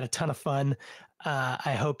appreciate it. I had a ton of fun.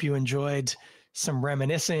 I hope you enjoyed some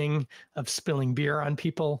reminiscing of spilling beer on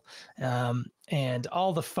people and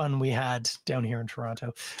all the fun we had down here in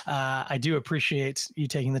Toronto. I do appreciate you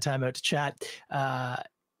taking the time out to chat.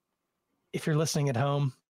 If you're listening at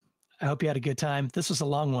home, I hope you had a good time. This was a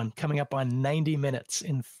long one, coming up on 90 minutes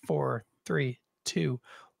in 4, 3, 2,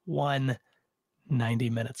 1, 90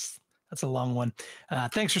 minutes. That's a long one.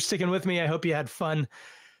 Thanks for sticking with me. I hope you had fun.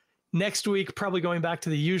 Next week, probably going back to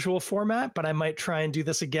the usual format, but I might try and do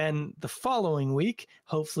this again the following week,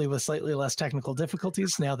 hopefully with slightly less technical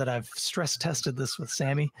difficulties now that I've stress tested this with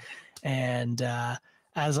Sammy. And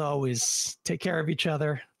as always, take care of each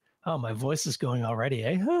other. Oh, my voice is going already,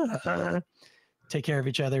 eh? Take care of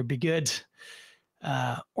each other. Be good.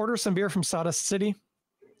 Order some beer from Sawdust City.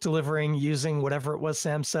 Delivering using whatever it was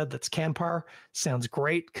Sam said that's Canpar. Sounds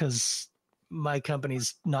great because my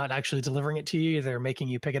company's not actually delivering it to you. They're making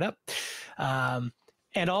you pick it up.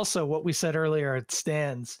 And also what we said earlier, it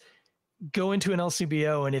stands. Go into an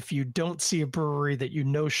LCBO, and if you don't see a brewery that you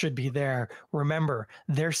know should be there, remember,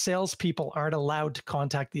 their salespeople aren't allowed to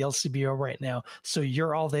contact the LCBO right now, so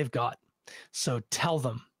you're all they've got. So tell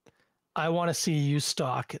them, I want to see you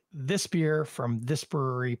stock this beer from this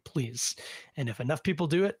brewery, please. And if enough people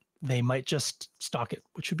do it, they might just stock it,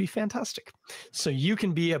 which would be fantastic. So you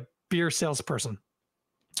can be a beer salesperson.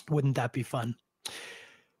 Wouldn't that be fun?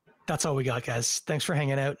 That's all we got, guys. Thanks for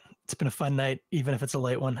hanging out. It's been a fun night, even if it's a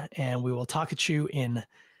late one. And we will talk at you in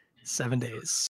 7 days.